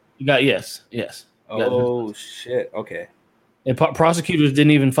state. Yes. Oh shit. Okay. And prosecutors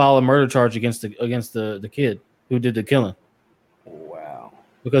didn't even file a murder charge against the kid who did the killing. Wow.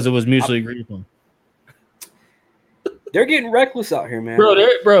 Because it was mutually agreed upon. They're getting reckless out here, man.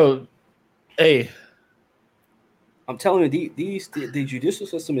 Bro, Hey, I'm telling you, the judicial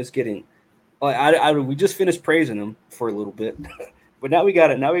system is getting. We just finished praising them for a little bit, but now we got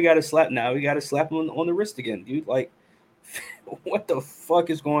to slap them on the wrist again, dude. Like, what the fuck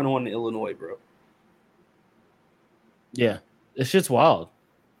is going on in Illinois, bro? yeah, this shit's wild.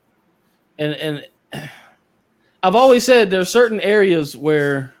 And I've always said there are certain areas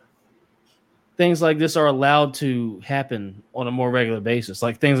where things like this are allowed to happen on a more regular basis.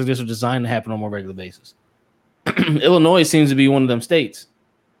 Like things like this are designed to happen on a more regular basis. Illinois seems to be one of them states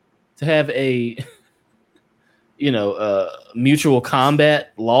to have a mutual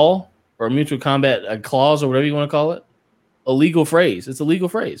combat law or mutual combat clause or whatever you want to call it. A legal phrase. It's a legal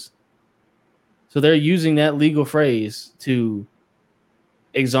phrase. So they're using that legal phrase to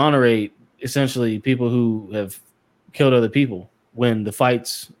exonerate essentially people who have killed other people when the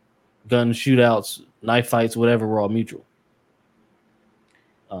fights, gun shootouts, knife fights, whatever, were all mutual.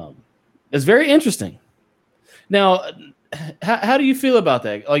 It's very interesting. Now, how do you feel about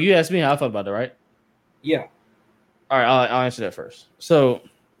that? Like you asked me how I felt about it, right? Yeah. All right, I'll answer that first. So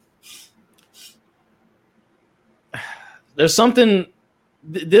there's something.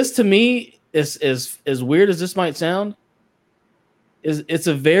 This to me is as weird as this might sound. It's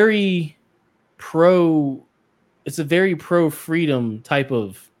a very pro freedom type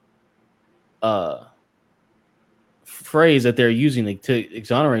of phrase that they're using to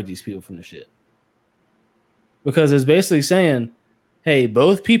exonerate these people from the shit. Because it's basically saying, hey,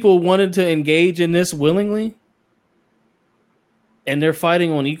 both people wanted to engage in this willingly, and they're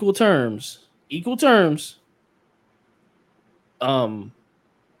fighting on equal terms. We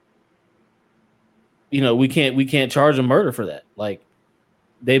can't charge them murder for that. Like,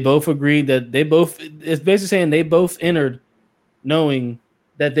 they both agreed that it's basically saying they both entered knowing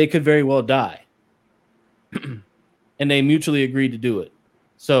that they could very well die. And they mutually agreed to do it.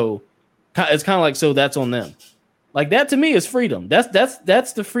 So it's kind of like, so that's on them. Like, that to me is freedom. That's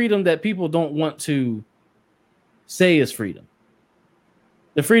the freedom that people don't want to say is freedom.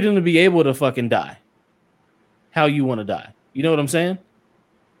 The freedom to be able to fucking die how you want to die. You know what I'm saying?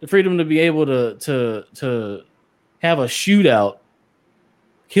 The freedom to be able to have a shootout,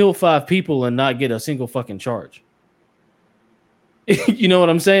 kill 5 people, and not get a single fucking charge. You know what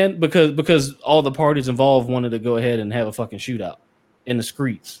I'm saying? Because all the parties involved wanted to go ahead and have a fucking shootout in the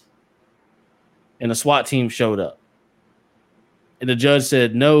streets. And the SWAT team showed up. And the judge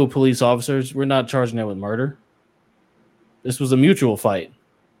said, no, police officers, we're not charging that with murder. This was a mutual fight.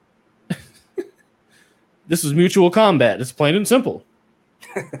 This was mutual combat. It's plain and simple.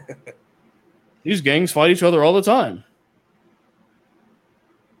 These gangs fight each other all the time.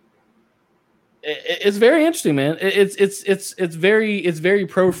 It's very interesting, man. It's very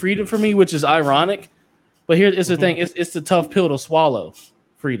pro freedom for me, which is ironic. But here is the thing: it's the tough pill to swallow.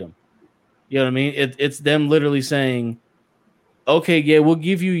 Freedom. You know what I mean? It's them literally saying, "Okay, yeah, we'll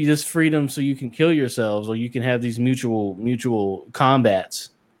give you this freedom so you can kill yourselves, or you can have these mutual combats."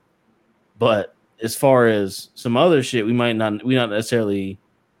 But as far as some other shit, we not necessarily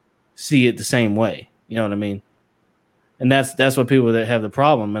see it the same way. You know what I mean? And that's what people that have the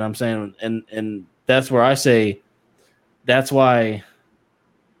problem. And I'm saying, and that's where I say, that's why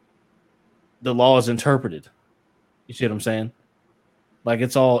the law is interpreted. You see what I'm saying? Like,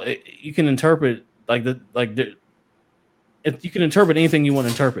 it's all you can interpret. You can interpret anything you want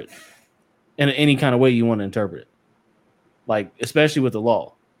to interpret in any kind of way you want to interpret it. Like, especially with the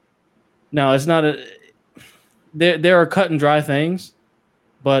law. Now, it's not there are cut and dry things.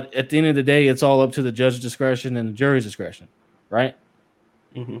 But at the end of the day, it's all up to the judge's discretion and the jury's discretion, right?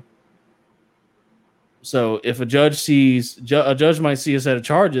 Mm-hmm. So if a judge might see a set of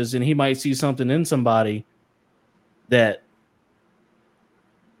charges, and he might see something in somebody that,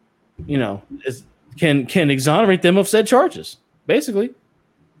 can exonerate them of said charges, basically,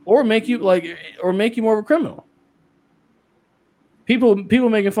 or make you more of a criminal. People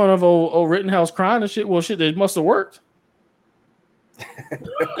making fun of old Rittenhouse crying and shit. Well, shit, it must have worked.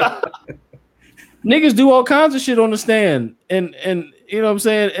 Niggas do all kinds of shit on the stand and you know what I'm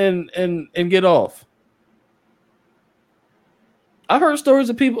saying and get off. I've heard stories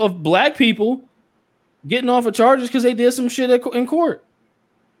of black people getting off of charges because they did some shit in court,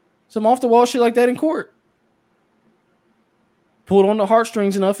 some off the wall shit like that in court. Pulled on the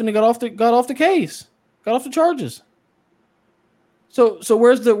heartstrings enough and they got off the case, got off the charges. So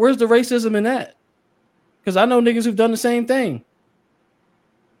where's the racism in that? Because I know niggas who've done the same thing.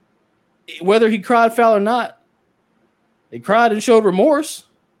 Whether he cried foul or not, he cried and showed remorse.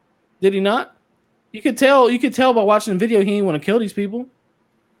 Did he not? You could tell by watching the video he didn't want to kill these people.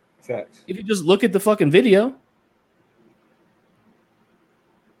 Facts. If you just look at the fucking video.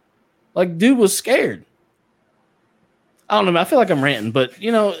 Like, dude was scared. I don't know. Man, I feel like I'm ranting, but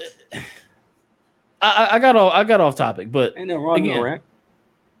you know, I got off topic. But Ain't nothing wrong with no again, rant.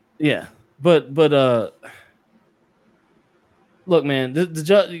 yeah. But look, man,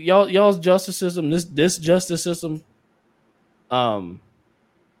 y'all's justice system, this justice system,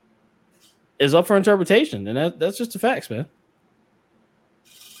 is up for interpretation, and that's just the facts, man.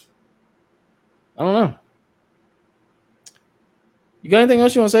 I don't know. You got anything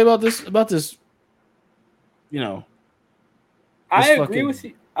else you want to say about this? About this, you know, I this agree fucking with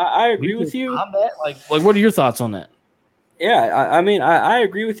you. I agree mutual with you. combat? Like, what are your thoughts on that? Yeah, I mean, I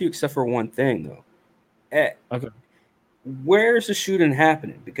agree with you, except for one thing though. Okay. Where's the shooting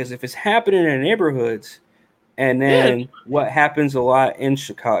happening? Because if it's happening in neighborhoods, and Yeah, then what happens a lot in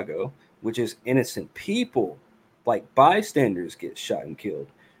Chicago, which is innocent people, like bystanders, get shot and killed,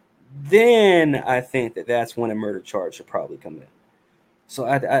 then I think that's when a murder charge should probably come in. So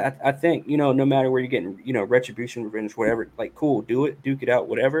I think, no matter where you're getting, retribution, revenge, whatever, like, cool, do it, duke it out,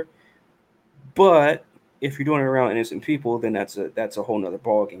 whatever. But if you're doing it around innocent people, then that's a whole nother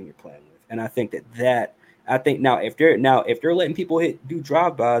ball game you're playing with. And I think I think now if they're letting people do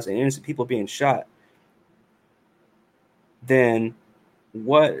drive-bys and innocent people being shot, then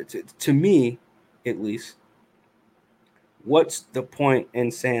what, to me at least, what's the point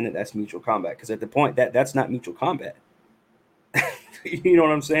in saying that that's mutual combat? Because at the point that's not mutual combat. You know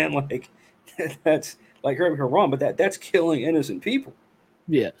what I'm saying? Like, that's, like, correct me if I'm wrong, but that's killing innocent people.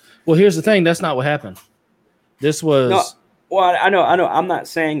 yeah. Well, here's the thing. That's not what happened. This No, was well, I know. I'm not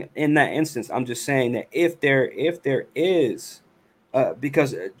saying in that instance. I'm just saying that if there is,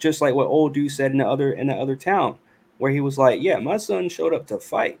 because just like what old dude said in the other town, where he was like, yeah, my son showed up to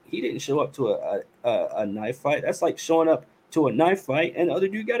fight. He didn't show up to a knife fight. That's like showing up to a knife fight and the other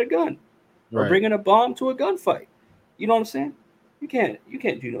dude got a gun, or right. bringing a bomb to a gunfight. You know what I'm saying? You can't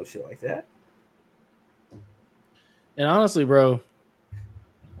do no shit like that. And honestly, bro,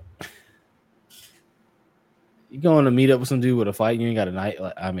 you going to meet up with some dude with a fight, and you ain't got a night.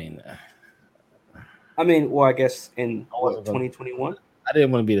 Like, I mean, Well, I guess in I wasn't gonna- 2021. I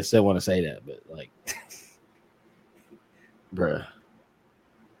didn't want to be the one to say that, but like, bruh.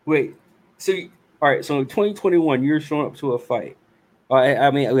 Wait, so all right, so in 2021, you're showing up to a fight. I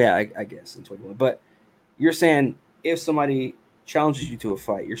mean, yeah, I guess in 21, but you're saying if somebody challenges you to a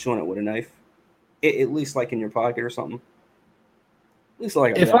fight, you're showing up with a knife, at least like in your pocket or something. At least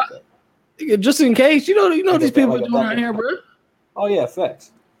like a If backup. just in case, you know Like these people like are doing out here, bro. Oh yeah,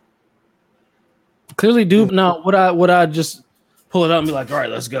 facts. Clearly, do now. Would I just pull it up and be like, all right,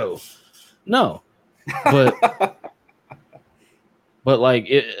 let's go? No, but like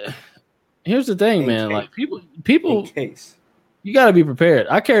it. Here's the thing, man. case. Like people, In case. you got to be prepared.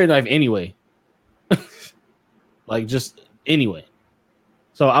 I carry a knife anyway, like just anyway.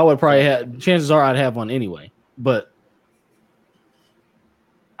 So I would probably have. Chances are I'd have one anyway, but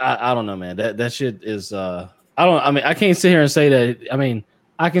I don't know, man. That shit is. I don't. I mean, I can't sit here and say that. I mean,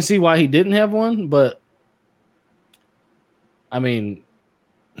 I can see why he didn't have one, but I mean,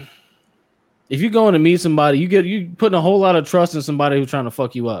 if you're going to meet somebody, you putting a whole lot of trust in somebody who's trying to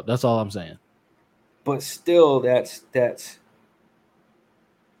fuck you up. That's all I'm saying. But still, that's.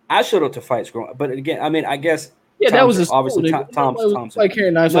 I showed up to fights growing up, but again, I mean, I guess. Yeah, that was obviously Tom's like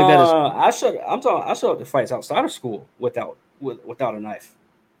carrying knives no, like that. I showed up to fights outside of school without a knife.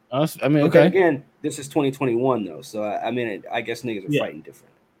 I mean, But okay. again, this is 2021 though, so I mean, I guess niggas are fighting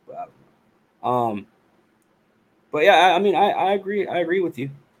different. But I don't know. But yeah, I mean, I agree with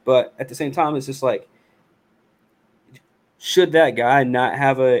you. But at the same time, it's just like, should that guy not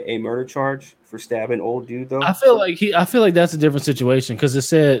have a murder charge for stabbing old dude though? I feel like that's a different situation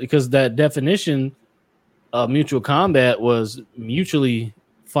because that definition of mutual combat was mutually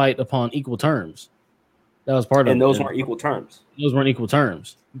fight upon equal terms. That was part of it. And those weren't equal terms. Those weren't equal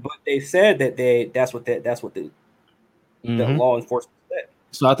terms. But they said that that's what the law enforcement said.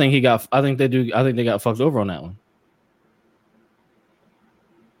 So I think they got fucked over on that one.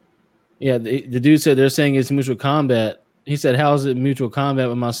 Yeah, the dude said they're saying it's mutual combat. He said, "How is it mutual combat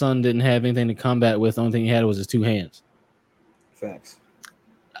when my son didn't have anything to combat with? The only thing he had was his two hands." Facts.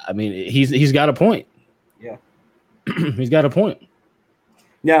 I mean, he's got a point. Yeah, he's got a point.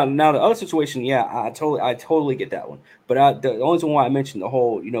 Now the other situation, yeah, I totally get that one. But the only reason why I mentioned the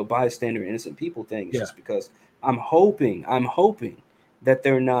whole bystander innocent people thing is just because I'm hoping that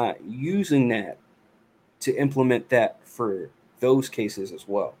they're not using that to implement that for those cases as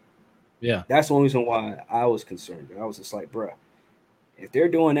well. Yeah, that's the only reason why I was concerned. I was just like, bruh, if they're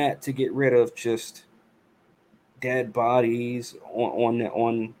doing that to get rid of just dead bodies on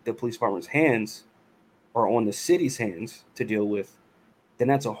the police department's hands or on the city's hands to deal with, then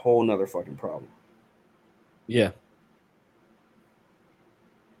that's a whole nother fucking problem. Yeah.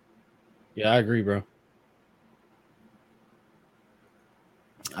 Yeah, I agree, bro.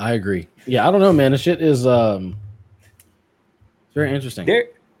 I agree. Yeah, I don't know, man. The shit is very interesting.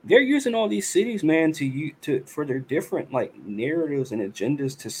 They're using all these cities, man, to for their different like narratives and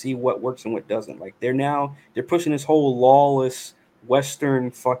agendas to see what works and what doesn't. Like they're pushing this whole lawless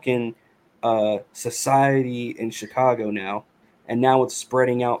Western fucking society in Chicago now, and now it's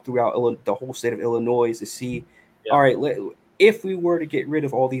spreading out throughout the whole state of Illinois to see. Yeah. All right, if we were to get rid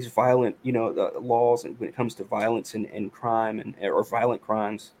of all these violent, laws when it comes to violence and crime or violent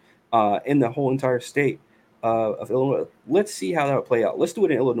crimes in the whole entire state of Illinois, let's see how that would play out. Let's do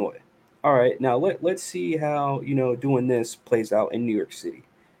it in Illinois. All right, now let's see how doing this plays out in New York City.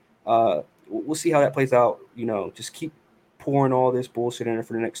 We'll see how that plays out. Just keep pouring all this bullshit in it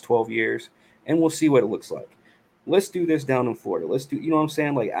for the next 12 years, and we'll see what it looks like. Let's do this down in Florida. Let's do, what I'm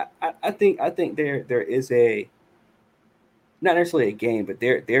saying? Like I think there is a, not necessarily a game, but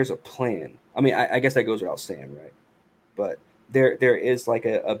there's a plan. I mean, I guess that goes without saying, right? But there is like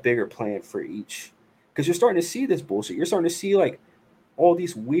a bigger plan for each, because you're starting to see this bullshit. You're starting to see like all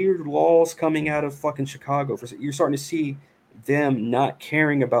these weird laws coming out of fucking Chicago. You're starting to see them not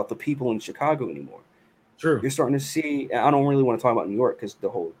caring about the people in Chicago anymore. True. You're starting to see. I don't really want to talk about New York because the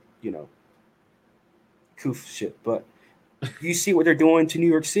whole coof shit, but you see what they're doing to New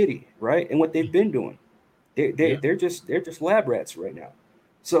York City, right? And what they've been doing. They're just lab rats right now.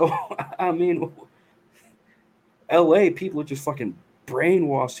 So I mean, LA people are just fucking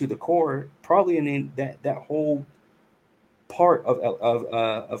brainwashed to the core, probably in that whole part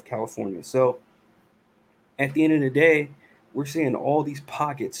of California. So at the end of the day, we're seeing all these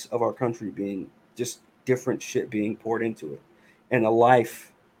pockets of our country being just different shit being poured into it, and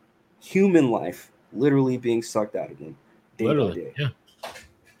human life literally being sucked out of them day by day.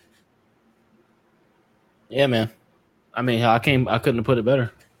 Yeah, man. I mean, I couldn't have put it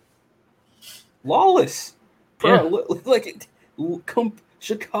better. Lawless, bro. Yeah.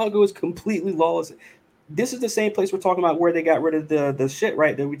 Chicago is completely lawless. This is the same place we're talking about where they got rid of the shit,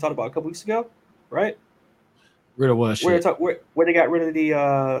 right? That we talked about a couple weeks ago, right? Rid of what shit? Where they got rid of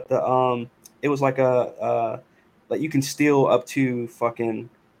the it was like like you can steal up to fucking.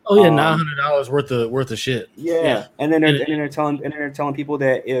 Oh yeah, $900 worth of shit. Yeah. And then they're telling people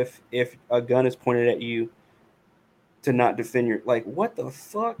that if a gun is pointed at you, to not defend your, like, what the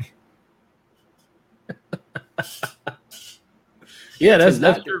fuck? Yeah,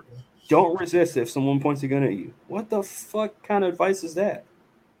 that's true. Don't resist if someone points a gun at you. What the fuck kind of advice is that?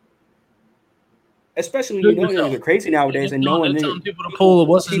 Especially when they're crazy nowadays, and no one telling people to pull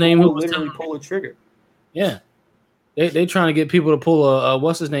what's his name, who was literally pull a trigger. Yeah, they trying to get people to pull a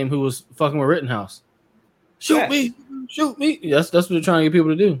what's his name, who was fucking with Rittenhouse. Shoot me. That's what they're trying to get people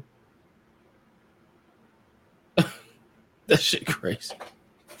to do. That shit crazy.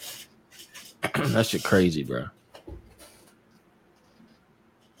 That shit crazy, bro.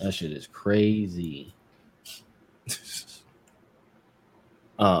 That shit is crazy.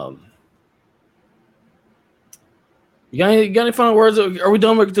 You got any final words? Are we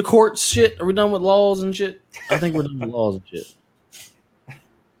done with the courts shit? Are we done with laws and shit? I think we're done with laws and shit.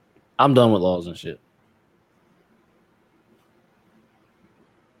 I'm done with laws and shit.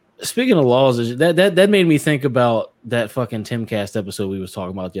 Speaking of laws, that made me think about that fucking Timcast episode we was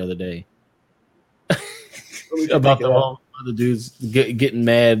talking about the other day. About the dudes getting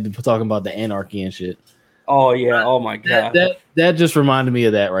mad, talking about the anarchy and shit. Oh yeah! Oh my god! That just reminded me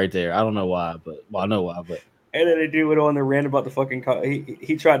of that right there. I don't know why, but I know why. But and then the dude went on the rant about the fucking.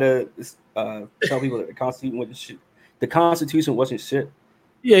 He tried to tell people that the Constitution wasn't shit. The Constitution wasn't shit.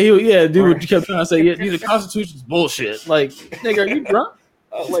 Yeah, dude kept trying to say, yeah, the Constitution's bullshit. Like, nigga, are you drunk?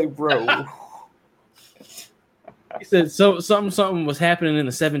 Like, bro. He said something was happening in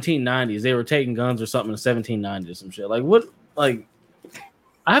the 1790s. They were taking guns or something in the 1790s or some shit. Like, what? Like,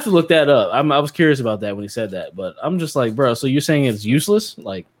 I have to look that up. I was curious about that when he said that, but I'm just like, bro, so you're saying it's useless?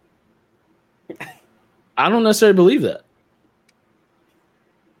 Like, I don't necessarily believe that.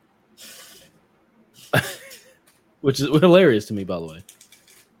 Which is hilarious to me, by the way.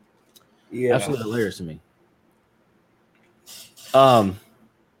 Yeah. Absolutely hilarious to me.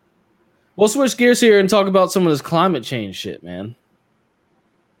 We'll switch gears here and talk about some of this climate change shit, man.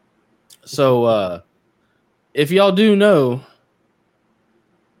 So, if y'all do know,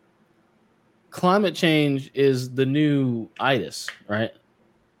 climate change is the new itis, right?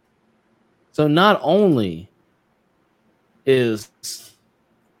 So not only is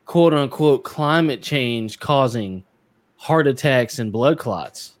quote unquote climate change causing heart attacks and blood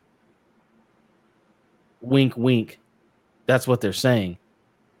clots, wink, wink, that's what they're saying.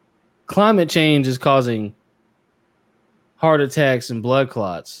 climate change is causing heart attacks and blood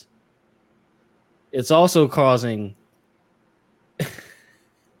clots. It's also causing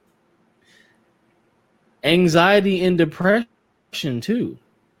anxiety and depression too.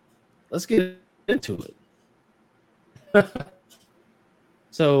 Let's get into it.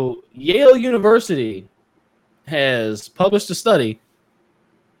 So, Yale University has published a study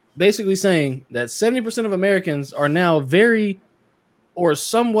basically saying that 70% of Americans are now very or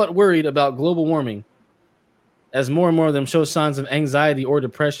somewhat worried about global warming, as more and more of them show signs of anxiety or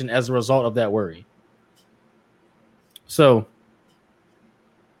depression as a result of that worry. So,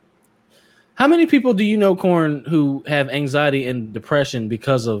 how many people do you know, Corn, who have anxiety and depression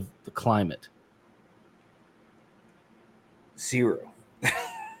because of the climate? 0.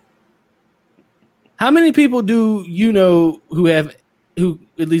 How many people do you know who at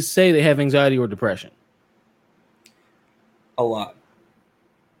least say they have anxiety or depression? A lot.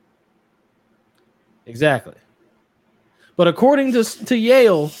 Exactly. But according to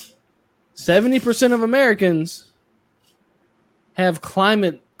Yale, 70% of Americans have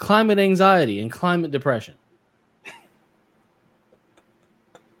climate anxiety and climate depression.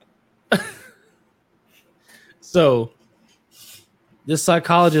 So, this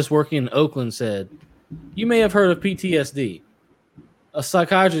psychologist working in Oakland said, you may have heard of PTSD. A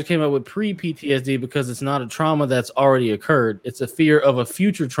psychiatrist came up with pre-PTSD because it's not a trauma that's already occurred. It's a fear of a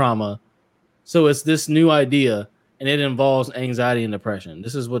future trauma. So it's this new idea, and it involves anxiety and depression.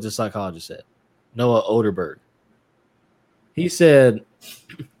 This is what the psychologist said, Noah Oderberg. He said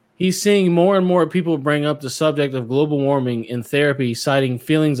he's seeing more and more people bring up the subject of global warming in therapy, citing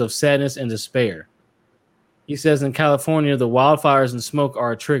feelings of sadness and despair. He says in California, the wildfires and smoke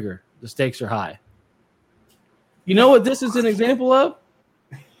are a trigger. The stakes are high. You know what this is an example of?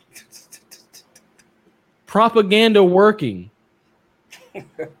 Propaganda working.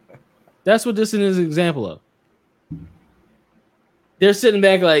 That's what this is an example of. They're sitting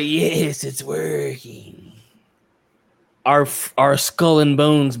back like, yes, it's working. Our skull and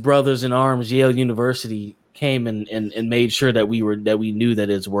bones brothers in arms, Yale University, came and made sure that we knew that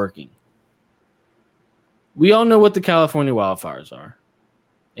it's working. We all know what the California wildfires are.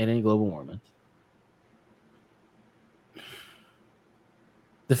 It ain't global warming.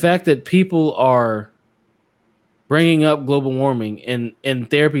 The fact that people are bringing up global warming in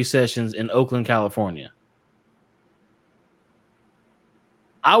therapy sessions in Oakland, California.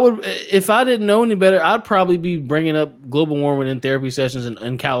 I would, if I didn't know any better, I'd probably be bringing up global warming in therapy sessions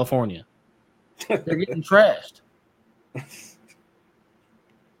in California. They're getting trashed.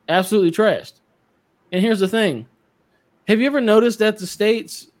 Absolutely trashed. And here's the thing. Have you ever noticed that the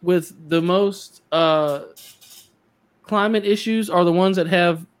states with the most climate issues are the ones that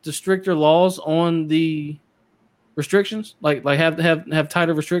have the stricter laws on the restrictions? Like have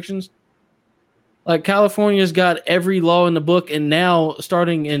tighter restrictions? Like California's got every law in the book, and now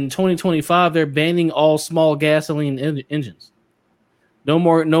starting in 2025, they're banning all small gasoline engines. No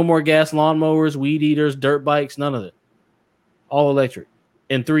more gas lawnmowers, weed eaters, dirt bikes, none of it. All electric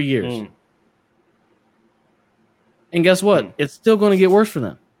in 3 years. And guess what? It's still going to get worse for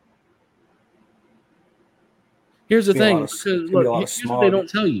them. Here's the thing. Here's what they don't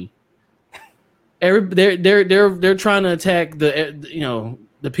tell you. They're trying to attack the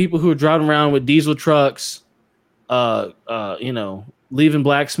people who are driving around with diesel trucks, leaving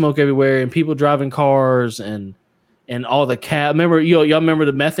black smoke everywhere, and people driving cars and all the cow. Y'all remember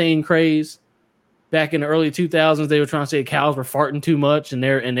the methane craze back in the early 2000s? They were trying to say cows were farting too much and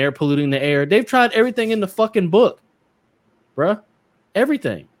they're polluting the air. They've tried everything in the fucking book, bruh.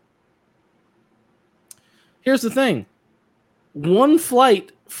 Everything. Here's the thing. One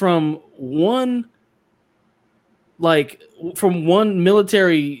flight from one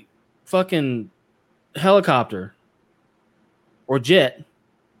military fucking helicopter or jet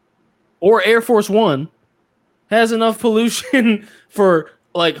or Air Force One has enough pollution for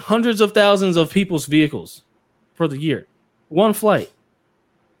like hundreds of thousands of people's vehicles for the year. One flight.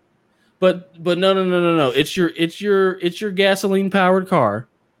 But no. It's your gasoline powered car.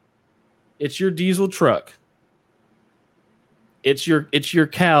 It's your diesel truck. It's your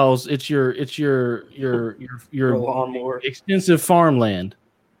cows. It's your lawnmower. Extensive farmland.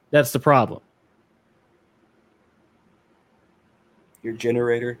 That's the problem. Your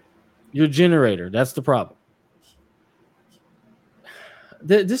generator. That's the problem.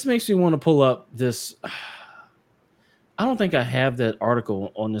 This makes me want to pull up this. I don't think I have that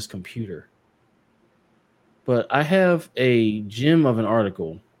article on this computer, but I have a gem of an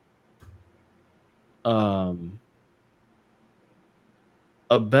article.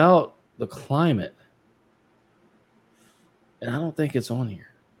 About the climate, and I don't think it's on here.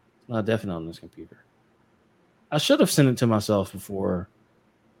 It's Not definitely on this computer. I should have sent it to myself before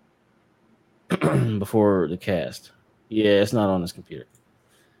before the cast. Yeah, it's not on this computer.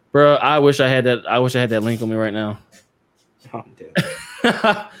 Bro, I wish I had that. I wish I had that link on me right now. Oh,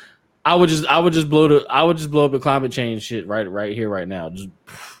 damn. I would just blow up the climate change shit right here, right now. Just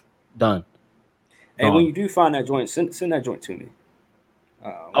done. Hey, when you do find that joint, send that joint to me.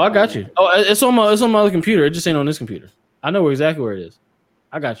 I got you. Oh, it's on my other computer. It just ain't on this computer. I know exactly where it is.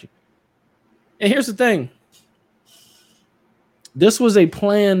 I got you. And here's the thing. This was a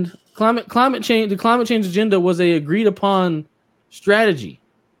planned climate change. The climate change agenda was a agreed upon strategy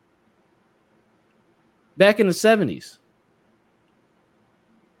back in the 70s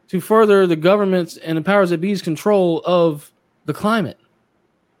to further the government's and the powers that be's control of the climate.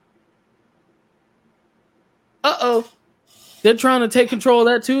 They're trying to take control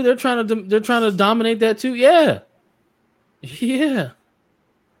of that too. They're trying to dominate that too. Yeah.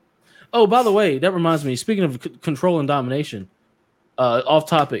 Oh, by the way, that reminds me. Speaking of control and domination, off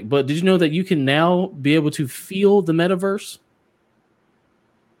topic, but did you know that you can now be able to feel the metaverse?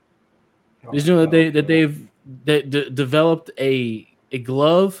 Did you know that they've developed a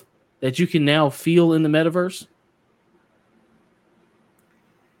glove that you can now feel in the metaverse?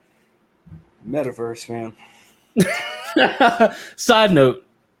 Metaverse, man. Side note,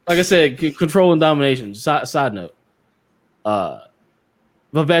 like I said, control and domination. Side note.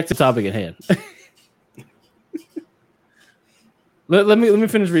 But back to the topic at hand. let me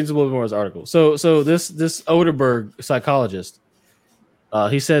finish reading a little bit more of this article. So this Oderberg psychologist,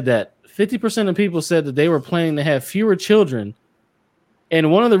 he said that 50% of people said that they were planning to have fewer children, and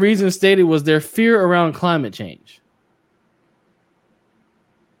one of the reasons stated was their fear around climate change.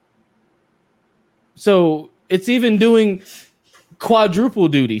 So it's even doing quadruple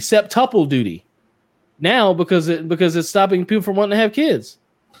duty, septuple duty now because it's stopping people from wanting to have kids.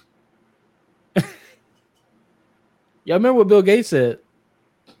 Y'all remember what Bill Gates said?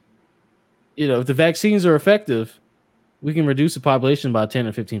 You know, if the vaccines are effective, we can reduce the population by 10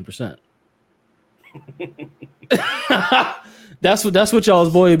 or 15%. That's what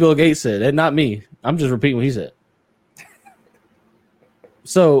y'all's boy Bill Gates said, and not me. I'm just repeating what he said.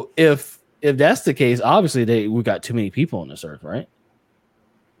 So if that's the case, obviously we got too many people on this earth, right?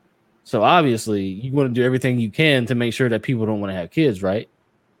 So obviously you want to do everything you can to make sure that people don't want to have kids, right?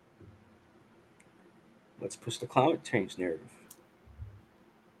 Let's push the climate change narrative.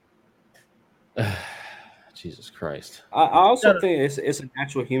 Jesus Christ. I also think it's a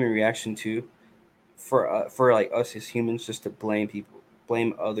natural human reaction too, for like us as humans, just to blame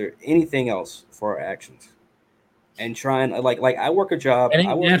anything else for our actions, and trying like I work a job. It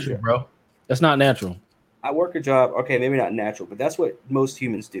ain't natural, bro. That's not natural. I work a job. Okay, maybe not natural, but that's what most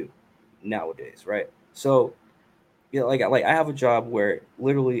humans do nowadays, right? So, yeah, like I have a job where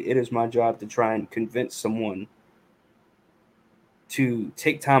literally it is my job to try and convince someone to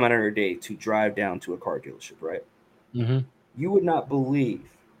take time out of their day to drive down to a car dealership, right? Mm-hmm. You would not believe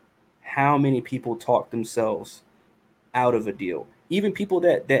how many people talk themselves out of a deal. Even people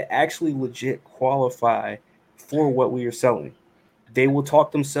that actually legit qualify for what we are selling. They will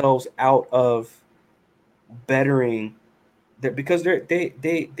talk themselves out of bettering that because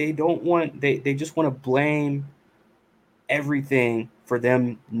they don't want they just want to blame everything for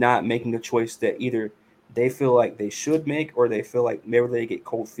them not making a choice that either they feel like they should make or they feel like maybe they get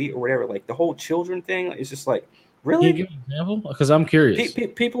cold feet or whatever. Like the whole children thing is just like, really? Can you give an example? Because I'm curious.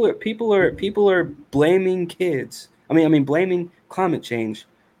 People are blaming kids. I mean blaming climate change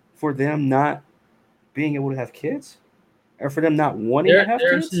for them not being able to have kids, or for them not wanting to have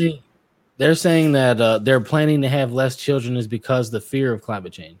kids. They're saying that they're planning to have less children is because the fear of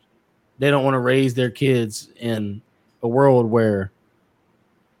climate change. They don't want to raise their kids in a world where,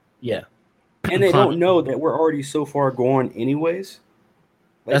 yeah. And they don't know that we're already so far gone anyways.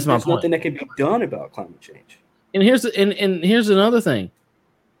 Like, that's my point. There's nothing that can be done about climate change. And here's another thing.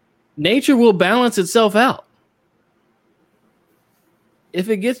 Nature will balance itself out. If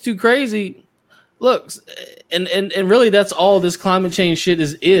it gets too crazy, look, and really that's all this climate change shit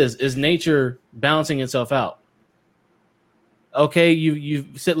is nature balancing itself out. Okay, you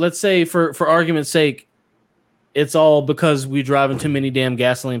said, let's say for argument's sake, it's all because we driving too many damn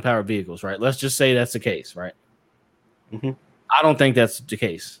gasoline powered vehicles, right? Let's just say that's the case, right? Mm-hmm. I don't think that's the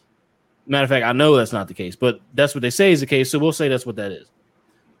case. Matter of fact, I know that's not the case, but that's what they say is the case, so we'll say that's what that is.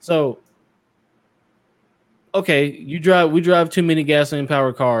 So, okay, we drive too many gasoline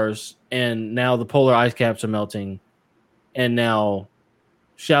powered cars, and now the polar ice caps are melting, and now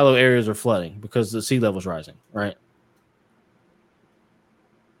shallow areas are flooding because the sea level's rising, right?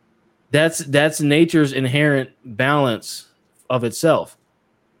 That's nature's inherent balance of itself.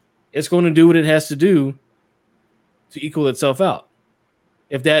 it's going to do what it has to do to equal itself out.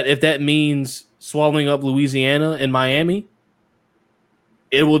 If that means swallowing up Louisiana and Miami,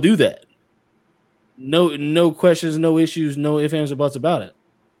 it will do that. No questions, no issues, no ifs, ands, or buts about it.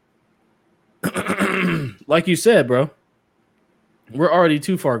 Like you said, bro, we're already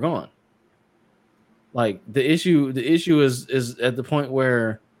too far gone. Like the issue is at the point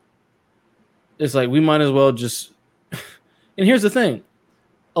where it's like we might as well just. And here's the thing: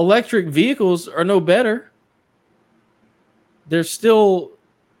 electric vehicles are no better. They're still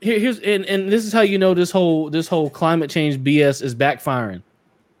here's and this is how you know this whole climate change BS is backfiring.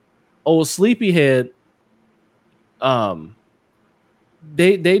 Old sleepyhead,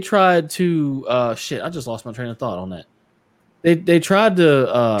 they tried to shit. I just lost my train of thought on that. They tried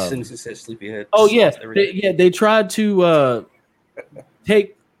to As soon as it says sleepyhead. oh yeah, they tried to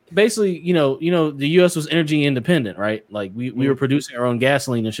take basically you know the U.S. was energy independent, right? Like we were producing our own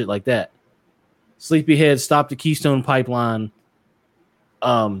gasoline and shit like that. Sleepyhead stopped the Keystone Pipeline.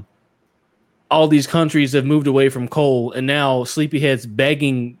 All these countries have moved away from coal, and now Sleepyhead's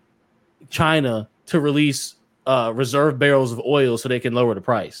begging China to release reserve barrels of oil so they can lower the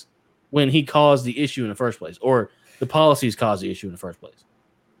price when he caused the issue in the first place, or the policies caused the issue in the first place.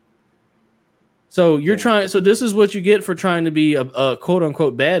 So you're trying. So this is what you get for trying to be a quote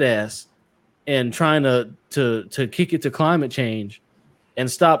unquote badass and trying to kick it to climate change and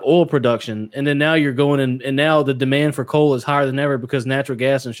stop oil production. And then now you're going and now the demand for coal is higher than ever because natural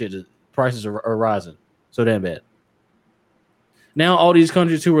gas and shit prices are rising so damn bad. Now all these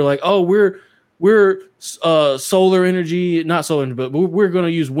countries who were like, oh, we're solar energy, not solar energy, but we're going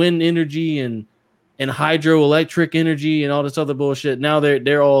to use wind energy and hydroelectric energy and all this other bullshit. Now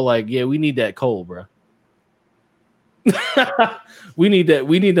they're all like, yeah, we need that coal, bro. we need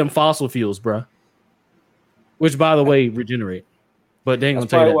them fossil fuels, bro. Which, by the way, regenerate. But they ain't gonna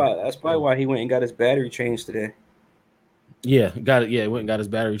tell you that. That's probably why he went and got his battery changed today. Yeah, got it. Yeah, he went and got his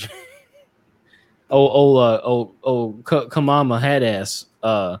battery changed. Kamama had ass.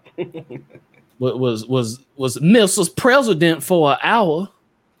 Was Mrs. President for an hour.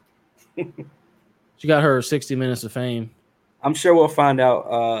 She got her 60 minutes of fame. I'm sure we'll find out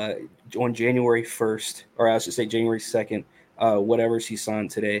on January 1st, or I should say January 2nd, whatever she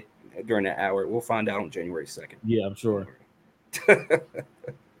signed today during that hour. We'll find out on January 2nd. Yeah, I'm sure.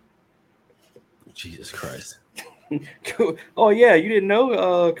 Jesus Christ. Oh, yeah, you didn't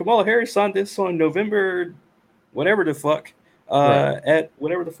know? Kamala Harris signed this on November, whatever the fuck, right. At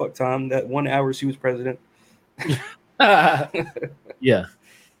whatever the fuck time, that 1 hour she was president. Yeah.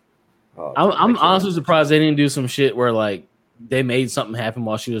 I'm honestly surprised they didn't do some shit where like they made something happen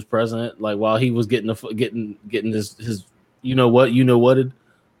while she was president, like while he was getting his you know what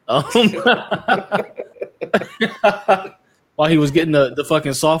while he was getting the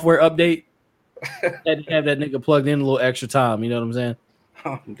fucking software update. Had to have that nigga plugged in a little extra time. You know what I'm saying?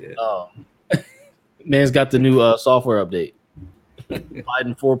 Oh, I'm dead. Man's got the new software update.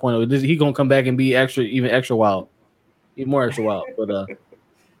 Biden 4.0. He gonna come back and be even extra wild, even more extra wild. But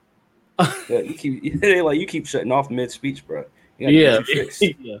yeah, you keep shutting off mid speech, bro. Yeah.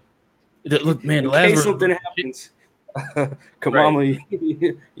 Look, man, in case something happens, Kamala,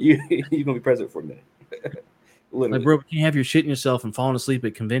 you gonna be president for a minute. Like, bro, we can't have you shitting yourself and falling asleep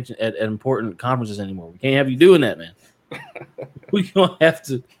at convention at important conferences anymore. We can't have you doing that, man. We gonna have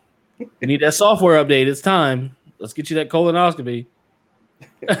to. We need that software update. It's time. Let's get you that colonoscopy.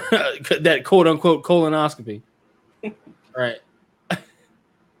 That quote unquote colonoscopy. All right.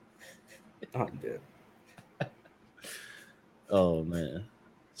 I'm dead. Oh man.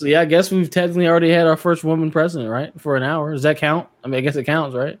 So yeah, I guess we've technically already had our first woman president, right? For an hour. Does that count? I mean, I guess it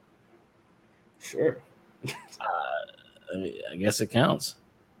counts, right? Sure. I guess it counts.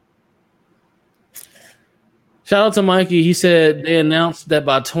 Shout out to Mikey. He said they announced that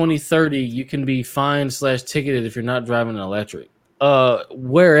by 2030 you can be fined/ticketed if you're not driving an electric.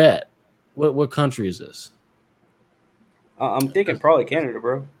 Where at? What country is this? I'm thinking probably Canada,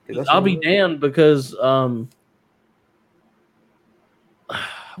 bro. I'll be damned because what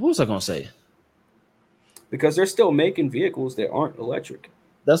was I gonna say? Because they're still making vehicles that aren't electric.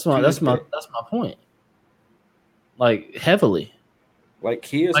 That's my point. Like heavily. Like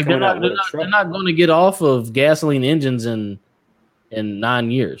Kia's like they're not going to get off of gasoline engines in 9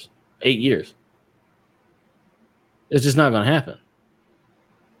 years, 8 years. It's just not going to happen.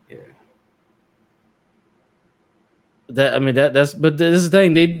 Yeah. That's but this is the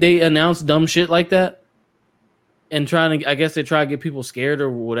thing. They announce dumb shit like that and I guess they try to get people scared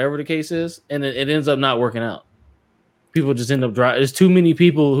or whatever the case is, and it ends up not working out. People just end up driving. There's too many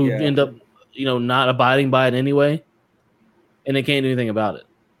people who end up, not abiding by it anyway, and they can't do anything about it.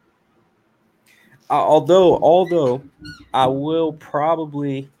 although I will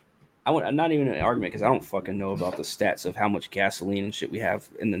probably, I would not even an argument because I don't fucking know about the stats of how much gasoline and shit we have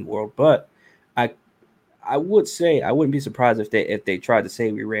in the world, but I I would say I wouldn't be surprised if they tried to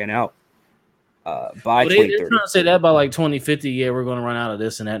say we ran out by Well, they're 2030. trying to say that by like 2050. Yeah, we're going to run out of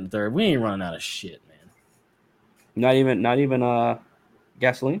this and that and the third. We ain't running out of shit, man. Not even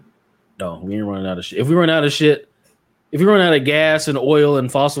gasoline. No, we ain't running out of shit. If we run out of shit, if we run out of gas and oil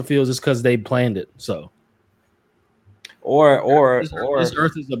and fossil fuels, it's because they planned it. So, Or this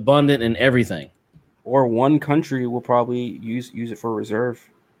earth is abundant in everything. or one country will probably use it for reserve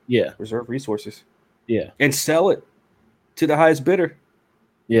resources. Yeah, and sell it to the highest bidder.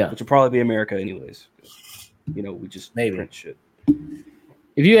 Yeah, which will probably be America anyways. You know, we just maybe print shit.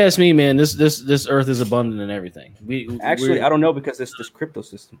 If you ask me, man, this earth is abundant in everything. I don't know because this crypto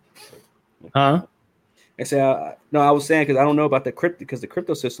system. Huh? I say no. I was saying because I don't know about the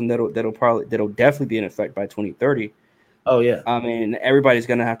crypto system that'll definitely be in effect by 2030. Oh yeah. I mean, everybody's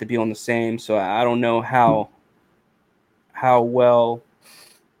gonna have to be on the same. So I don't know how well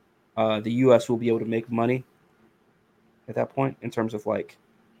the U.S. will be able to make money at that point in terms of like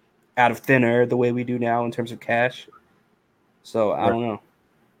out of thin air the way we do now in terms of cash. So I don't know.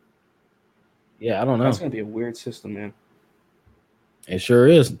 Yeah, I don't know. That's gonna be a weird system, man. It sure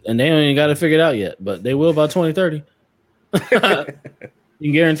is, and they ain't got it figured out yet, but they will by 2030. You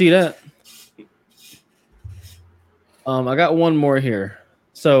can guarantee that. I got one more here.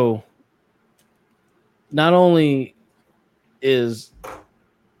 So, not only is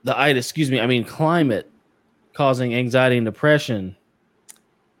climate causing anxiety and depression,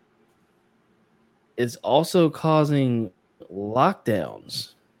 it's also causing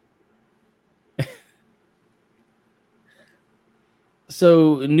lockdowns.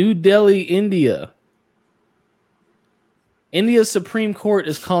 So, New Delhi, India's Supreme Court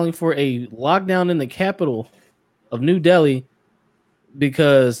is calling for a lockdown in the capital of New Delhi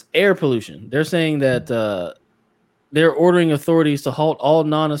because air pollution. They're saying that they're ordering authorities to halt all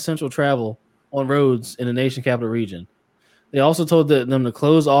non-essential travel on roads in the nation capital region. They also told them to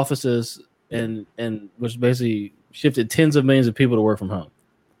close offices and which basically shifted tens of millions of people to work from home.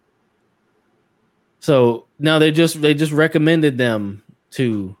 So now they just recommended them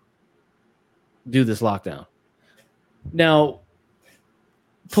to do this lockdown. Now,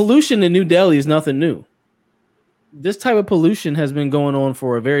 pollution in New Delhi is nothing new. This type of pollution has been going on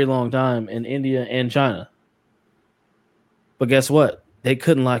for a very long time in India and China. But guess what? They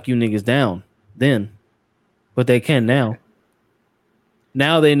couldn't lock you niggas down then, but they can now.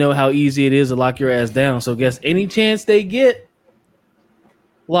 Now they know how easy it is to lock your ass down. So guess any chance they get,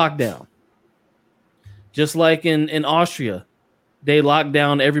 lockdown. Just like in Austria, they locked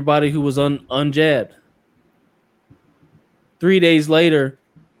down everybody who was unjabbed. 3 days later,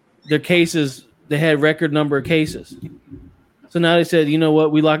 their cases, they had record number of cases. So now they said, you know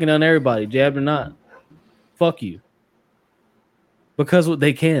what? We locking down everybody, jabbed or not. Fuck you. Because what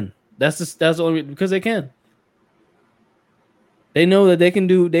they can. That's the only because they can. They know that they can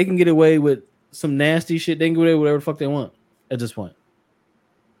get away with some nasty shit. They can get away with whatever the fuck they want at this point.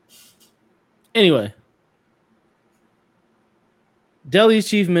 Anyway, Delhi's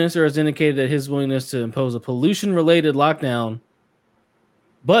chief minister has indicated that his willingness to impose a pollution-related lockdown,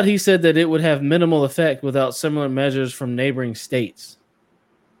 but he said that it would have minimal effect without similar measures from neighboring states.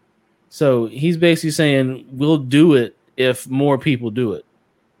 So he's basically saying we'll do it if more people do it.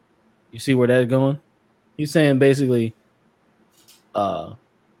 You see where that's going? He's saying basically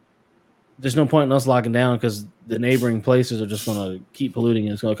there's no point in us locking down because the neighboring places are just going to keep polluting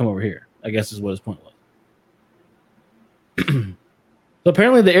and it's going to come over here. I guess is what his point was. So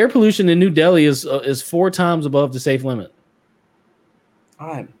apparently the air pollution in New Delhi is 4 times above the safe limit.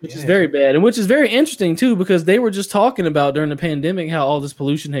 Which is very bad, and which is very interesting too, because they were just talking about during the pandemic how all this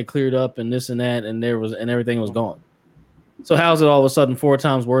pollution had cleared up and this and that, and everything was gone. So how's it all of a sudden 4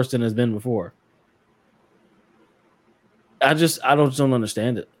 times worse than it's been before? I don't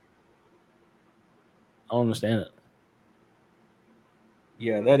understand it. I don't understand it.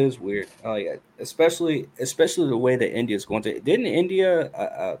 Yeah, that is weird. Yeah, especially the way that India's going to. Didn't India?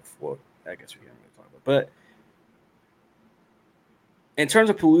 Well, I guess we can't really talk about. But in terms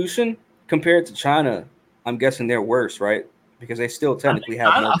of pollution compared to China, I'm guessing they're worse, right? Because they still technically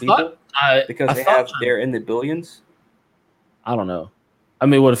have more people. They're in the billions. I don't know. I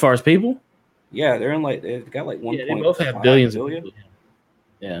mean, what as far as people? Yeah, they've got like 1. Yeah, they both have billions. Billion. Of people.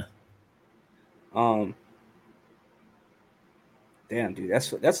 Yeah. Damn, dude,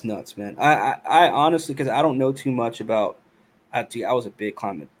 that's nuts, man. I honestly, because I don't know too much about. I was a big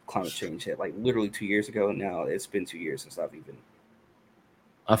climate change head, like literally 2 years ago. Now it's been 2 years since I've even.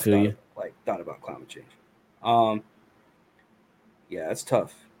 I feel you. Like thought about climate change. Um, yeah, that's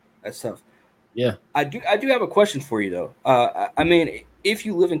tough. That's tough. Yeah. I do have a question for you though. I mean, if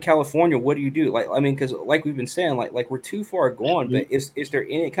you live in California, what do you do? Like, I mean, because like we've been saying, like we're too far gone. But is there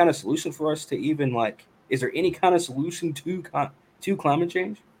any kind of solution for us to even like? Is there any kind of solution to climate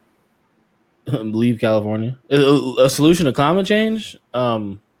change? Leave California. A solution to climate change?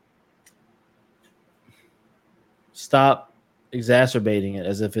 Stop exacerbating it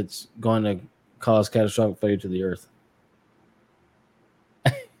as if it's going to cause catastrophic failure to the earth.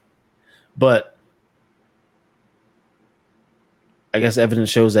 But I guess evidence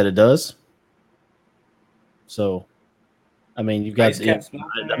shows that it does. So, I mean, you've got. Ice caps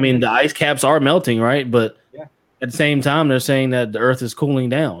melting. I mean, the ice caps are melting, right? But Yeah. at the same time, they're saying that the Earth is cooling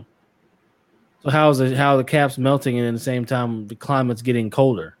down. So how is it? How are the caps melting, and at the same time, the climate's getting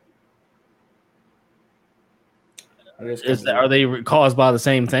colder? Are they caused by the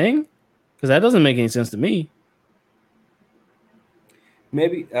same thing? Because that doesn't make any sense to me.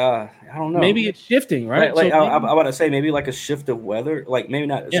 Maybe I don't know. Maybe it's shifting, right? Like, So I'm about to say maybe like a shift of weather, like maybe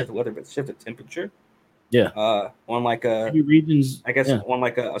not a shift of weather, but shift of temperature. Yeah. On like a maybe regions, I guess on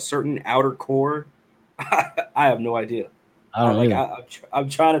like a certain outer core. I have no idea. I don't know. I'm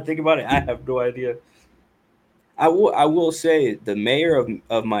trying to think about it. I have no idea. I will say the mayor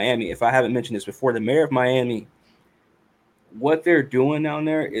of Miami, if I haven't mentioned this before, the mayor of Miami, what they're doing down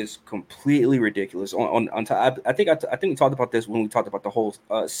there is completely ridiculous. I think we talked about this when we talked about the whole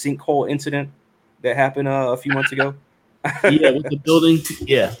sinkhole incident that happened a few months ago. Yeah, with the building.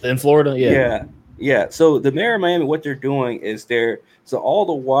 Yeah, in Florida. Yeah. So the mayor of Miami, what they're doing is so all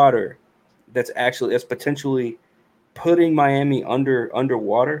the water that's potentially putting Miami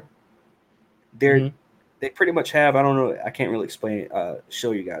underwater. They pretty much have, I don't know, I can't really explain it,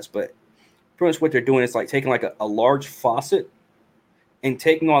 show you guys, but pretty much what they're doing is like taking like a large faucet and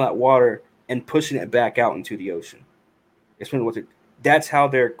taking all that water and pushing it back out into the ocean. That's how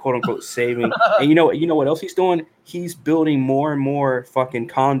they're quote unquote saving. And you know what else he's doing? He's building more and more fucking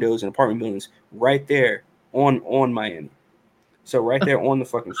condos and apartment buildings right there on Miami. So right there on the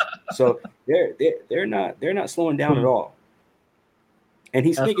fucking. So they're not slowing down at all. And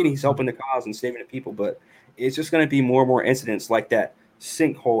he's thinking he's helping the cause and saving the people, but it's just going to be more and more incidents like that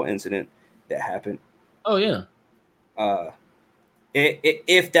sinkhole incident that happened. Oh yeah.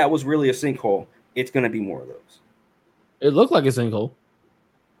 If that was really a sinkhole, it's going to be more of those. It looked like a sinkhole,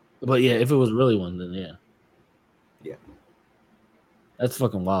 but yeah, if it was really one, then yeah, that's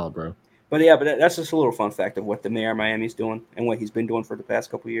fucking wild, bro. But yeah, that's just a little fun fact of what the mayor of Miami's doing and what he's been doing for the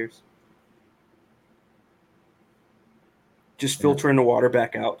past couple of years. Just filtering the water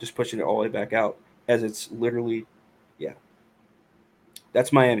back out, just pushing it all the way back out as it's literally, yeah.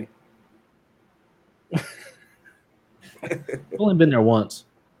 That's Miami. I've only been there once.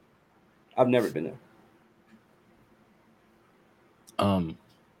 I've never been there. I was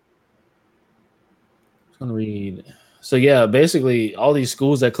gonna read. So yeah, basically all these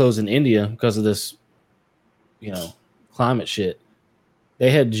schools that closed in India because of this, climate shit, they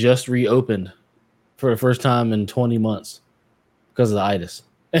had just reopened for the first time in 20 months because of the itis,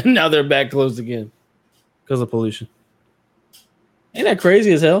 and now they're back closed again because of pollution. Ain't that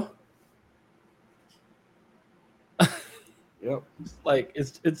crazy as hell? Yep. Like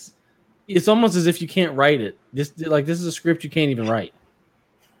it's almost as if you can't write it. This is a script you can't even write.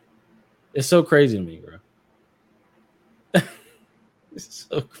 It's so crazy to me, bro. It's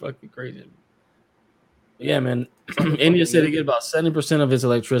so fucking crazy. Yeah, man. India said they get about 70% of its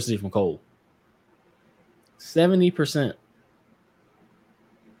electricity from coal. 70%.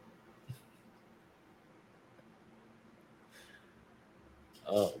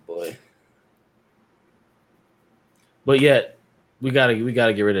 Oh boy. But yet, we gotta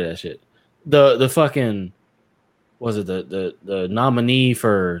get rid of that shit. The fucking was it the nominee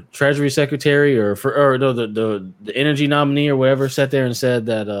for Treasury Secretary the energy nominee or whatever sat there and said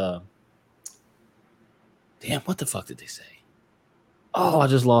that damn, what the fuck did they say? Oh, I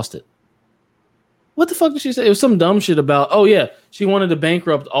just lost it. What the fuck did she say? It was some dumb shit about she wanted to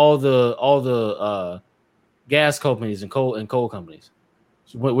bankrupt all the gas companies and coal companies.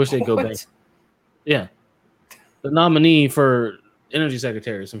 She wish they'd go back. Yeah. The nominee for energy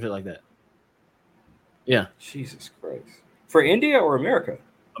secretary or some shit like that. Yeah. Jesus Christ. For India or America?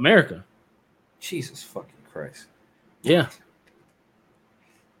 America. Jesus fucking Christ. Yeah.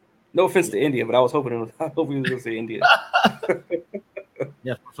 No offense to India, but I was hoping he was going to say India.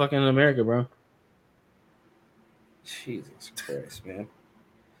 Yeah, for fucking America, bro. Jesus Christ, man.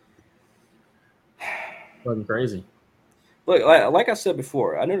 Fucking crazy. Look, like I said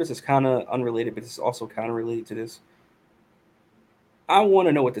before, I know this is kind of unrelated, but this is also kind of related to this. I want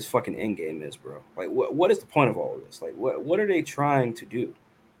to know what this fucking end game is, bro. Like, what is the point of all of this? Like, what are they trying to do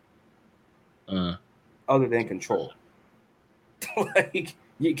other than control? Like,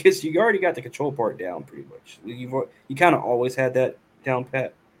 because you already got the control part down pretty much. You kind of always had that down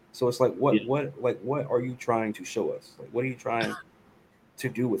pat. So it's like, what are you trying to show us? Like, what are you trying to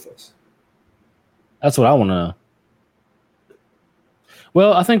do with us? That's what I want to know.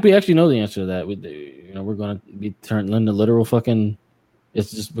 Well, I think we actually know the answer to that. We're going to be turned into literal fucking. We're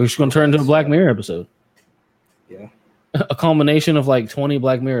just going to turn into a Black Mirror episode. Yeah, a culmination of like 20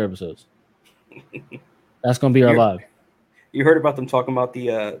 Black Mirror episodes. That's going to be our live. You heard about them talking about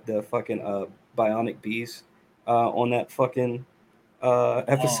the fucking bionic bees on that fucking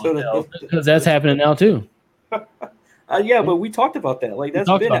episode? Because that's happening now too. Yeah, but we talked about that. Like, that's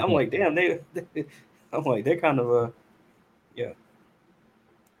been. I'm like, damn, I'm like, they're kind of yeah.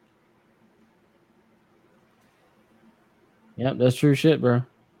 Yep, that's true shit, bro.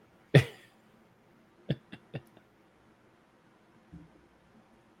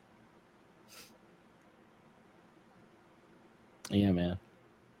 Yeah, man.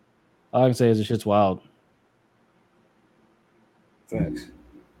 All I can say is the shit's wild. Facts.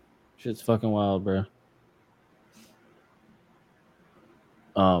 Shit's fucking wild, bro.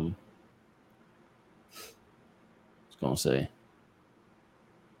 I was gonna say.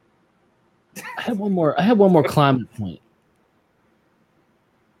 I had one more climate point.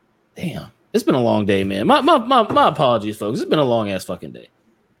 Damn, it's been a long day, man. My apologies, folks. It's been a long ass fucking day.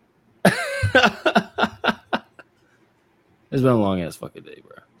 It's been a long ass fucking day,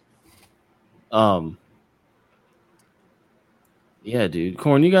 bro. Yeah, dude.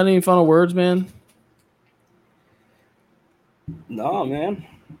 Corn, you got any final words, man? No, man.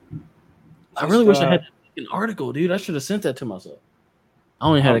 I really wish I had an article, dude. I should have sent that to myself. I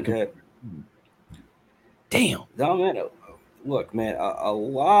only had it. Damn. No, man. Look, man. A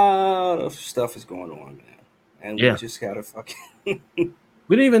lot of stuff is going on, man, and we just gotta fucking. We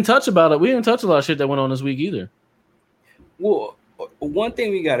didn't even touch about it. We didn't touch a lot of shit that went on this week either. Well, one thing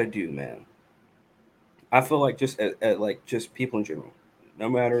we gotta do, man. I feel like just just people in general, no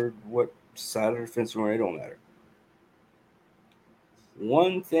matter what side of the fence we're on, it don't matter.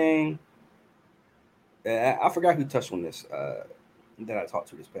 One thing, I forgot who touched on this that I talked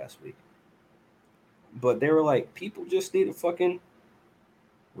to this past week, but they were like, people just need to fucking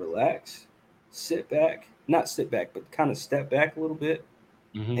relax, not sit back, but kind of step back a little bit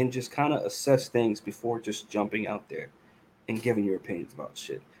and just kind of assess things before just jumping out there and giving your opinions about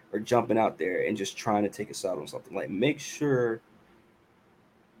shit, or jumping out there and just trying to take a side on something. Like, make sure,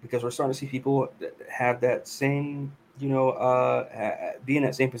 because we're starting to see people that have that same, be in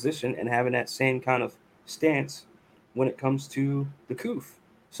that same position and having that same kind of stance when it comes to the coof.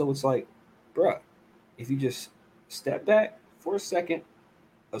 So it's like, bruh, if you just step back for a second,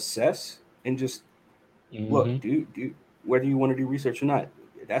 assess, and just look, dude, whether you want to do research or not,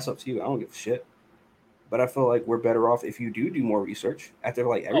 that's up to you. I don't give a shit. But I feel like we're better off if you do more research. I feel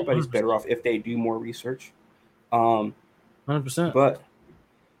like everybody's better off if they do more research. 100%. But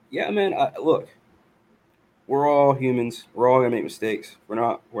yeah, man, look, we're all humans. We're all gonna make mistakes. We're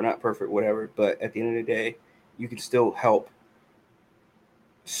not perfect, whatever. But at the end of the day, you can still help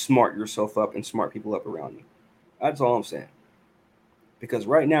smart yourself up and smart people up around you. That's all I'm saying. Because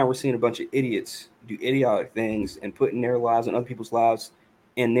right now we're seeing a bunch of idiots do idiotic things and putting their lives and other people's lives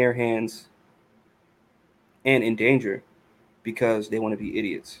in their hands and in danger because they want to be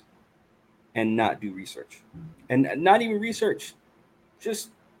idiots and not do research. And not even research.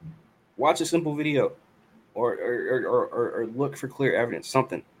 Just watch a simple video or look for clear evidence,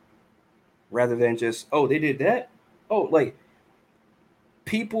 something. Rather than just, oh, they did that? Oh, like,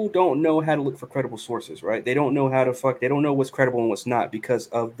 people don't know how to look for credible sources, right? They don't know they don't know what's credible and what's not because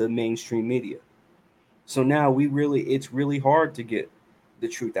of the mainstream media. So now it's really hard to get the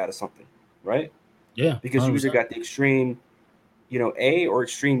truth out of something, right? Yeah. Because 100%. You either got the extreme, A or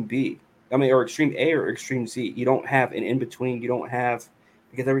extreme B. Or extreme A or extreme Z. You don't have an in between. You don't have,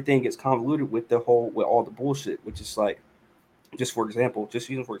 because everything gets convoluted with all the bullshit, which is like, just for example,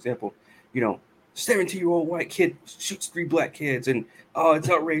 17-year-old white kid shoots 3 black kids and it's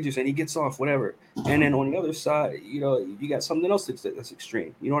outrageous and he gets off, whatever. And then on the other side, you got something else that's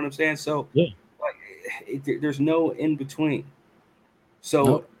extreme. You know what I'm saying? So there's no in between.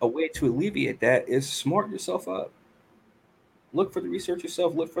 So a way to alleviate that is smart yourself up. Look for the research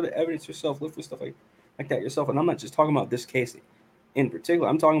yourself. Look for the evidence yourself. Look for stuff like that yourself. And I'm not just talking about this case in particular.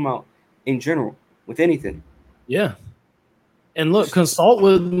 I'm talking about in general with anything. Yeah. And look, consult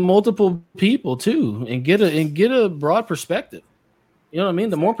with multiple people too, and get a broad perspective. You know what I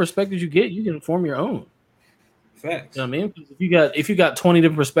mean? The more perspectives you get, you can form your own. Facts. You know what I mean? 'Cause if you got 20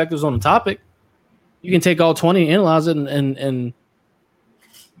 different perspectives on the topic, you can take all 20, analyze it, and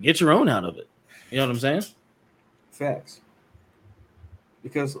get your own out of it. You know what I'm saying? Facts.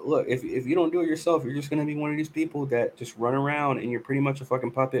 Because look, if you don't do it yourself, you're just gonna be one of these people that just run around and you're pretty much a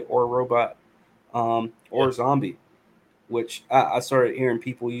fucking puppet or a robot, or a zombie. Which I started hearing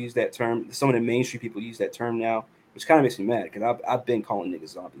people use that term. Some of the mainstream people use that term now, which kind of makes me mad because I've been calling niggas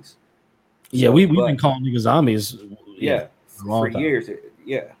zombies. Yeah, So, we've but been calling niggas zombies. yeah, for a long for time. years.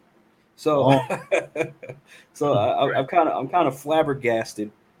 Yeah. So so I'm kind of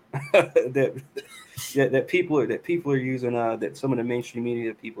flabbergasted that people are using that some of the mainstream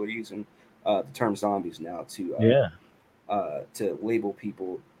media people are using the term zombies now to label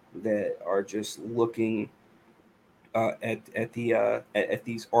people that are just looking at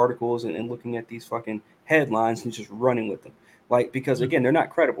these articles and looking at these fucking headlines and just running with them, like, because again, they're not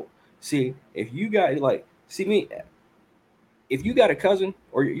credible. See, if you got like see me if you got a cousin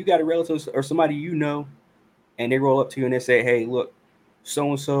or you got a relative or somebody you know, and they roll up to you and they say, "Hey, look, so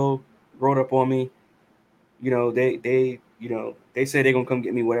and so rolled up on me. You know, they say they're gonna come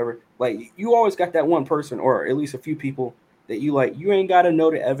get me, whatever." Like, you always got that one person, or at least a few people that you like. You ain't gotta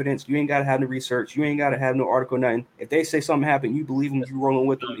know the evidence. You ain't gotta have the research. You ain't gotta have no article, nothing. If they say something happened, you believe them. You rolling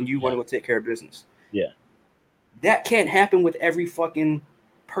with them, and you want to go take care of business. Yeah. That can't happen with every fucking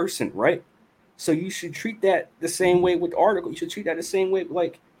person, right? So you should treat that the same way with the article. You should treat that the same way,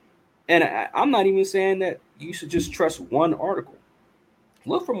 like. And I'm not even saying that you should just trust one article.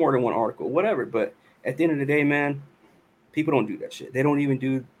 Look for more than one article, whatever. But at the end of the day, man, people don't do that shit. They don't even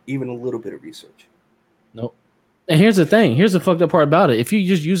do even a little bit of research. Nope. And here's the thing. Here's the fucked up part about it. If you're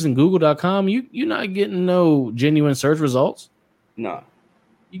just using Google.com, you're not getting no genuine search results. Nah.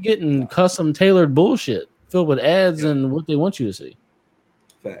 You're getting custom tailored bullshit filled with ads and what they want you to see.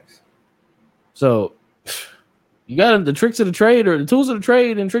 Facts. So you got the tricks of the trade, or the tools of the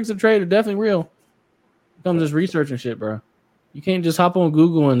trade and tricks of the trade are definitely real. Come just researching shit, bro. You can't just hop on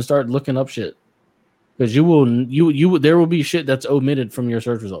Google and start looking up shit, because there will be shit that's omitted from your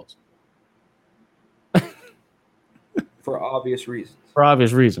search results for obvious reasons. For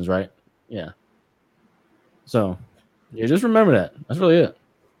obvious reasons, right? Yeah. So, yeah, just remember that. That's really it.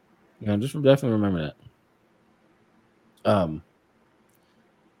 Just definitely remember that.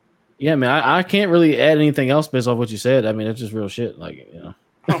 Yeah, man, I can't really add anything else based off what you said. I mean, it's just real shit. Like,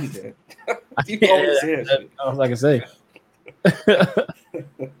 I'm dead. You always say that shit. All I can say.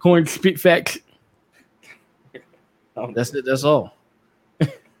 Corn speak fact. That's it. That's all.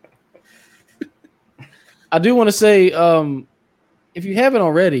 I do want to say, if you haven't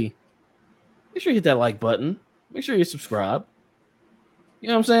already, make sure you hit that like button. Make sure you subscribe. You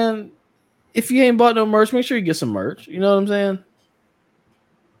know what I'm saying? If you ain't bought no merch, make sure you get some merch. You know what I'm saying?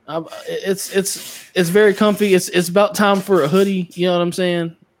 It's very comfy. It's about time for a hoodie. You know what I'm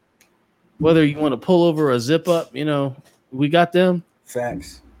saying? Whether you want to pull over or zip up, we got them.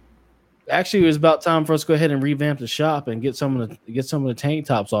 Facts. Actually, it was about time for us to go ahead and revamp the shop and get some of the tank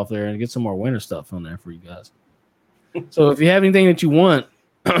tops off there and get some more winter stuff on there for you guys. So if you have anything that you want,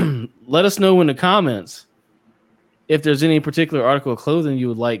 let us know in the comments if there's any particular article of clothing you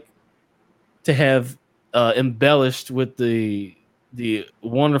would like to have embellished with the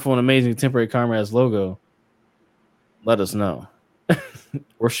wonderful and amazing Temporary Comrades logo. Let us know.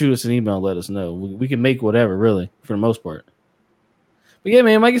 Or shoot us an email. Let us know. We can make whatever, really, for the most part. But yeah,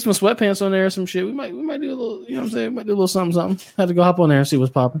 man, might get some sweatpants on there or some shit. We might do a little, you know what I'm saying? We might do a little something. Had to go hop on there and see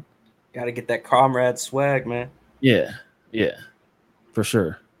what's popping. Got to get that comrade swag, man. Yeah, for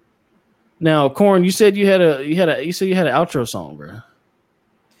sure. Now, Corn, you said you had an outro song, bro.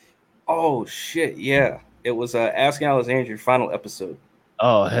 Oh shit, yeah. It was Asking Alexandria final episode.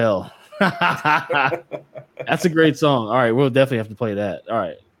 Oh hell. That's a great song. All right, we'll definitely have to play that. All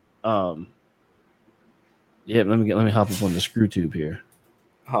right. Yeah, let me hop up on the screw tube here.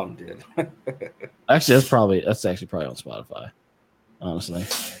 Oh, I'm dead. Actually, that's actually probably on Spotify. Honestly.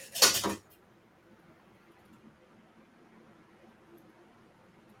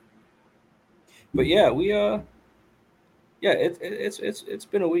 But yeah, it's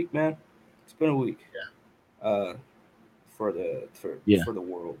been a week, man. It's been a week. Yeah. For the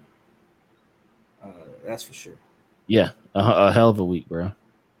world. That's for sure. Yeah, a hell of a week, bro.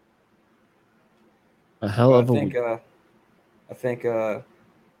 A hell of a week. I think.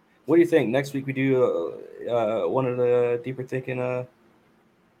 What do you think? Next week we do one of the deeper thinking,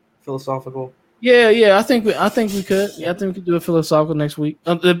 philosophical. Yeah. I think we could. Yeah, I think we could do a philosophical next week.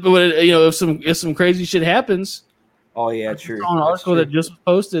 But if some crazy shit happens. Oh yeah, true. On an article that just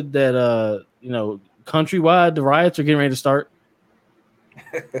posted that countrywide the riots are getting ready to start.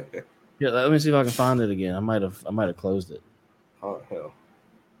 Yeah, let me see if I can find it again. I might have closed it. Oh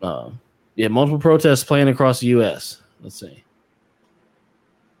hell. Yeah, multiple protests playing across the U.S. Let's see.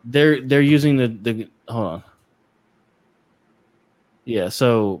 They're using the hold on. Yeah,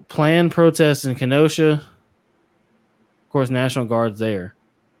 so planned protests in Kenosha. Of course, National Guard's there.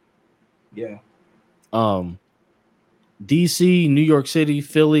 Yeah. DC, New York City,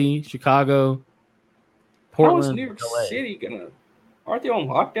 Philly, Chicago, Portland. How is New York LA. City gonna? Aren't they on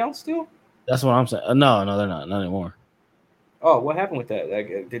lockdown still? That's what I'm saying. No, they're not. Not anymore. Oh, what happened with that?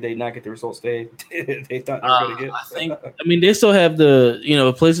 Like, did they not get the results they thought they were gonna get? I mean, they still have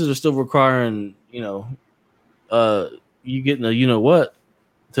the places are still requiring you getting what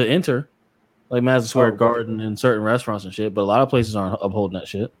to enter, like Madison Square Garden and certain restaurants and shit. But a lot of places aren't upholding that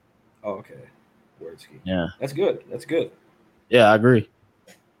shit. Oh, okay. Word ski. Yeah, that's good. That's good. Yeah, I agree.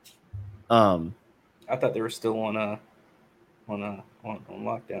 I thought they were still on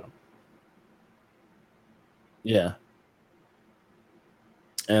lockdown. Yeah.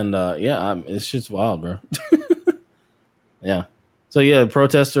 And it's just wild, bro. Yeah. So yeah,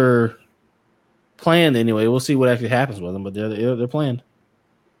 protests are planned anyway. We'll see what actually happens with them, but they're planned.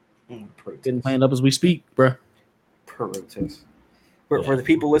 Getting planned up as we speak, bro. Protests. For the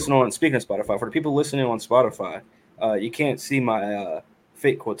people listening on, speaking of Spotify, for the people listening on Spotify, you can't see my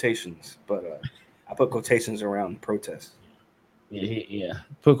fake quotations, but I put quotations around protests. Yeah.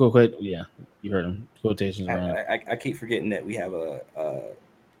 Put yeah, you heard him. Quotations around. I keep forgetting that we have a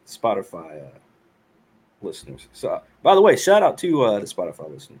Spotify listeners. So, by the way, shout out to the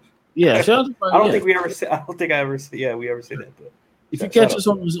Spotify listeners. Yeah, shout out. I don't think we ever say. I don't think I ever say. Yeah, we ever say that. But if you catch us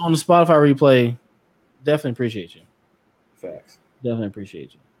on the Spotify replay, definitely appreciate you. Facts. Definitely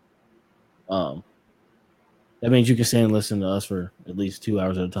appreciate you. That means you can stay and listen to us for at least 2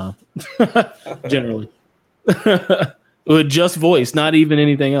 hours at a time. Generally. With just voice, not even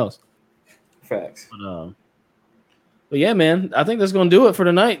anything else. Facts. But yeah, man, I think that's gonna do it for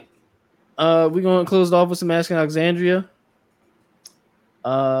tonight. We're gonna close it off with some Asking Alexandria.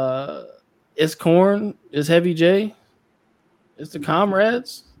 It's Corn, it's Heavy J, it's the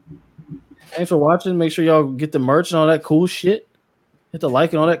comrades. Thanks for watching. Make sure y'all get the merch and all that cool shit. Hit the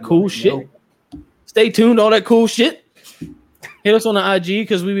like and all that cool shit. Stay tuned, all that cool shit. Hit us on the IG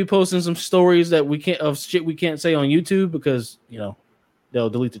because we be posting some stories that we can't say on YouTube because they'll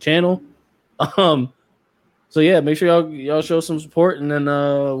delete the channel. So yeah, make sure y'all show some support, and then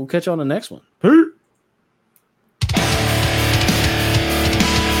we'll catch you on the next one. Peace.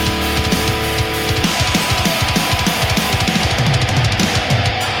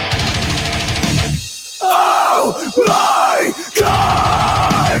 Oh my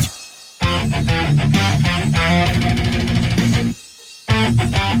God!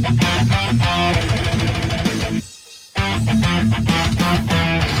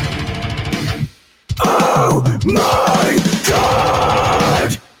 Oh my God!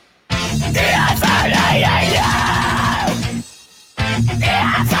 If only I knew!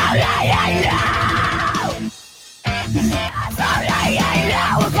 If only I knew! If only I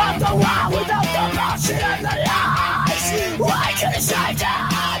knew about the world without the bullshit and the lies! Why could I say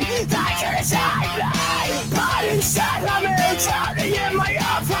that? Why could I say me? But instead I'm eternally in my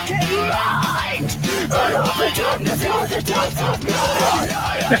own fucking mind! And I'll be done to feel the death of me!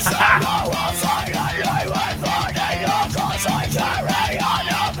 I am so outside and I will find it all cause I carry on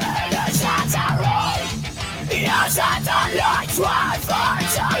a biggest satire! Yes, and the lights will find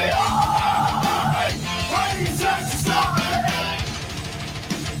alone! Please just stop it!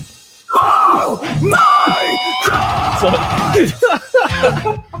 Oh my God!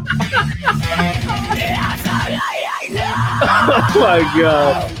 Oh my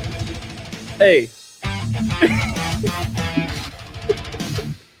God. Hey.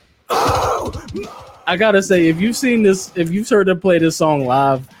 I gotta say, if you've seen this, if you've heard them play this song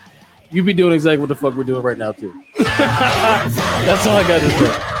live, you be doing exactly what the fuck we're doing right now too. That's all I got to say.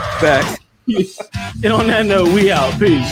 Facts. And on that note, we out. Peace.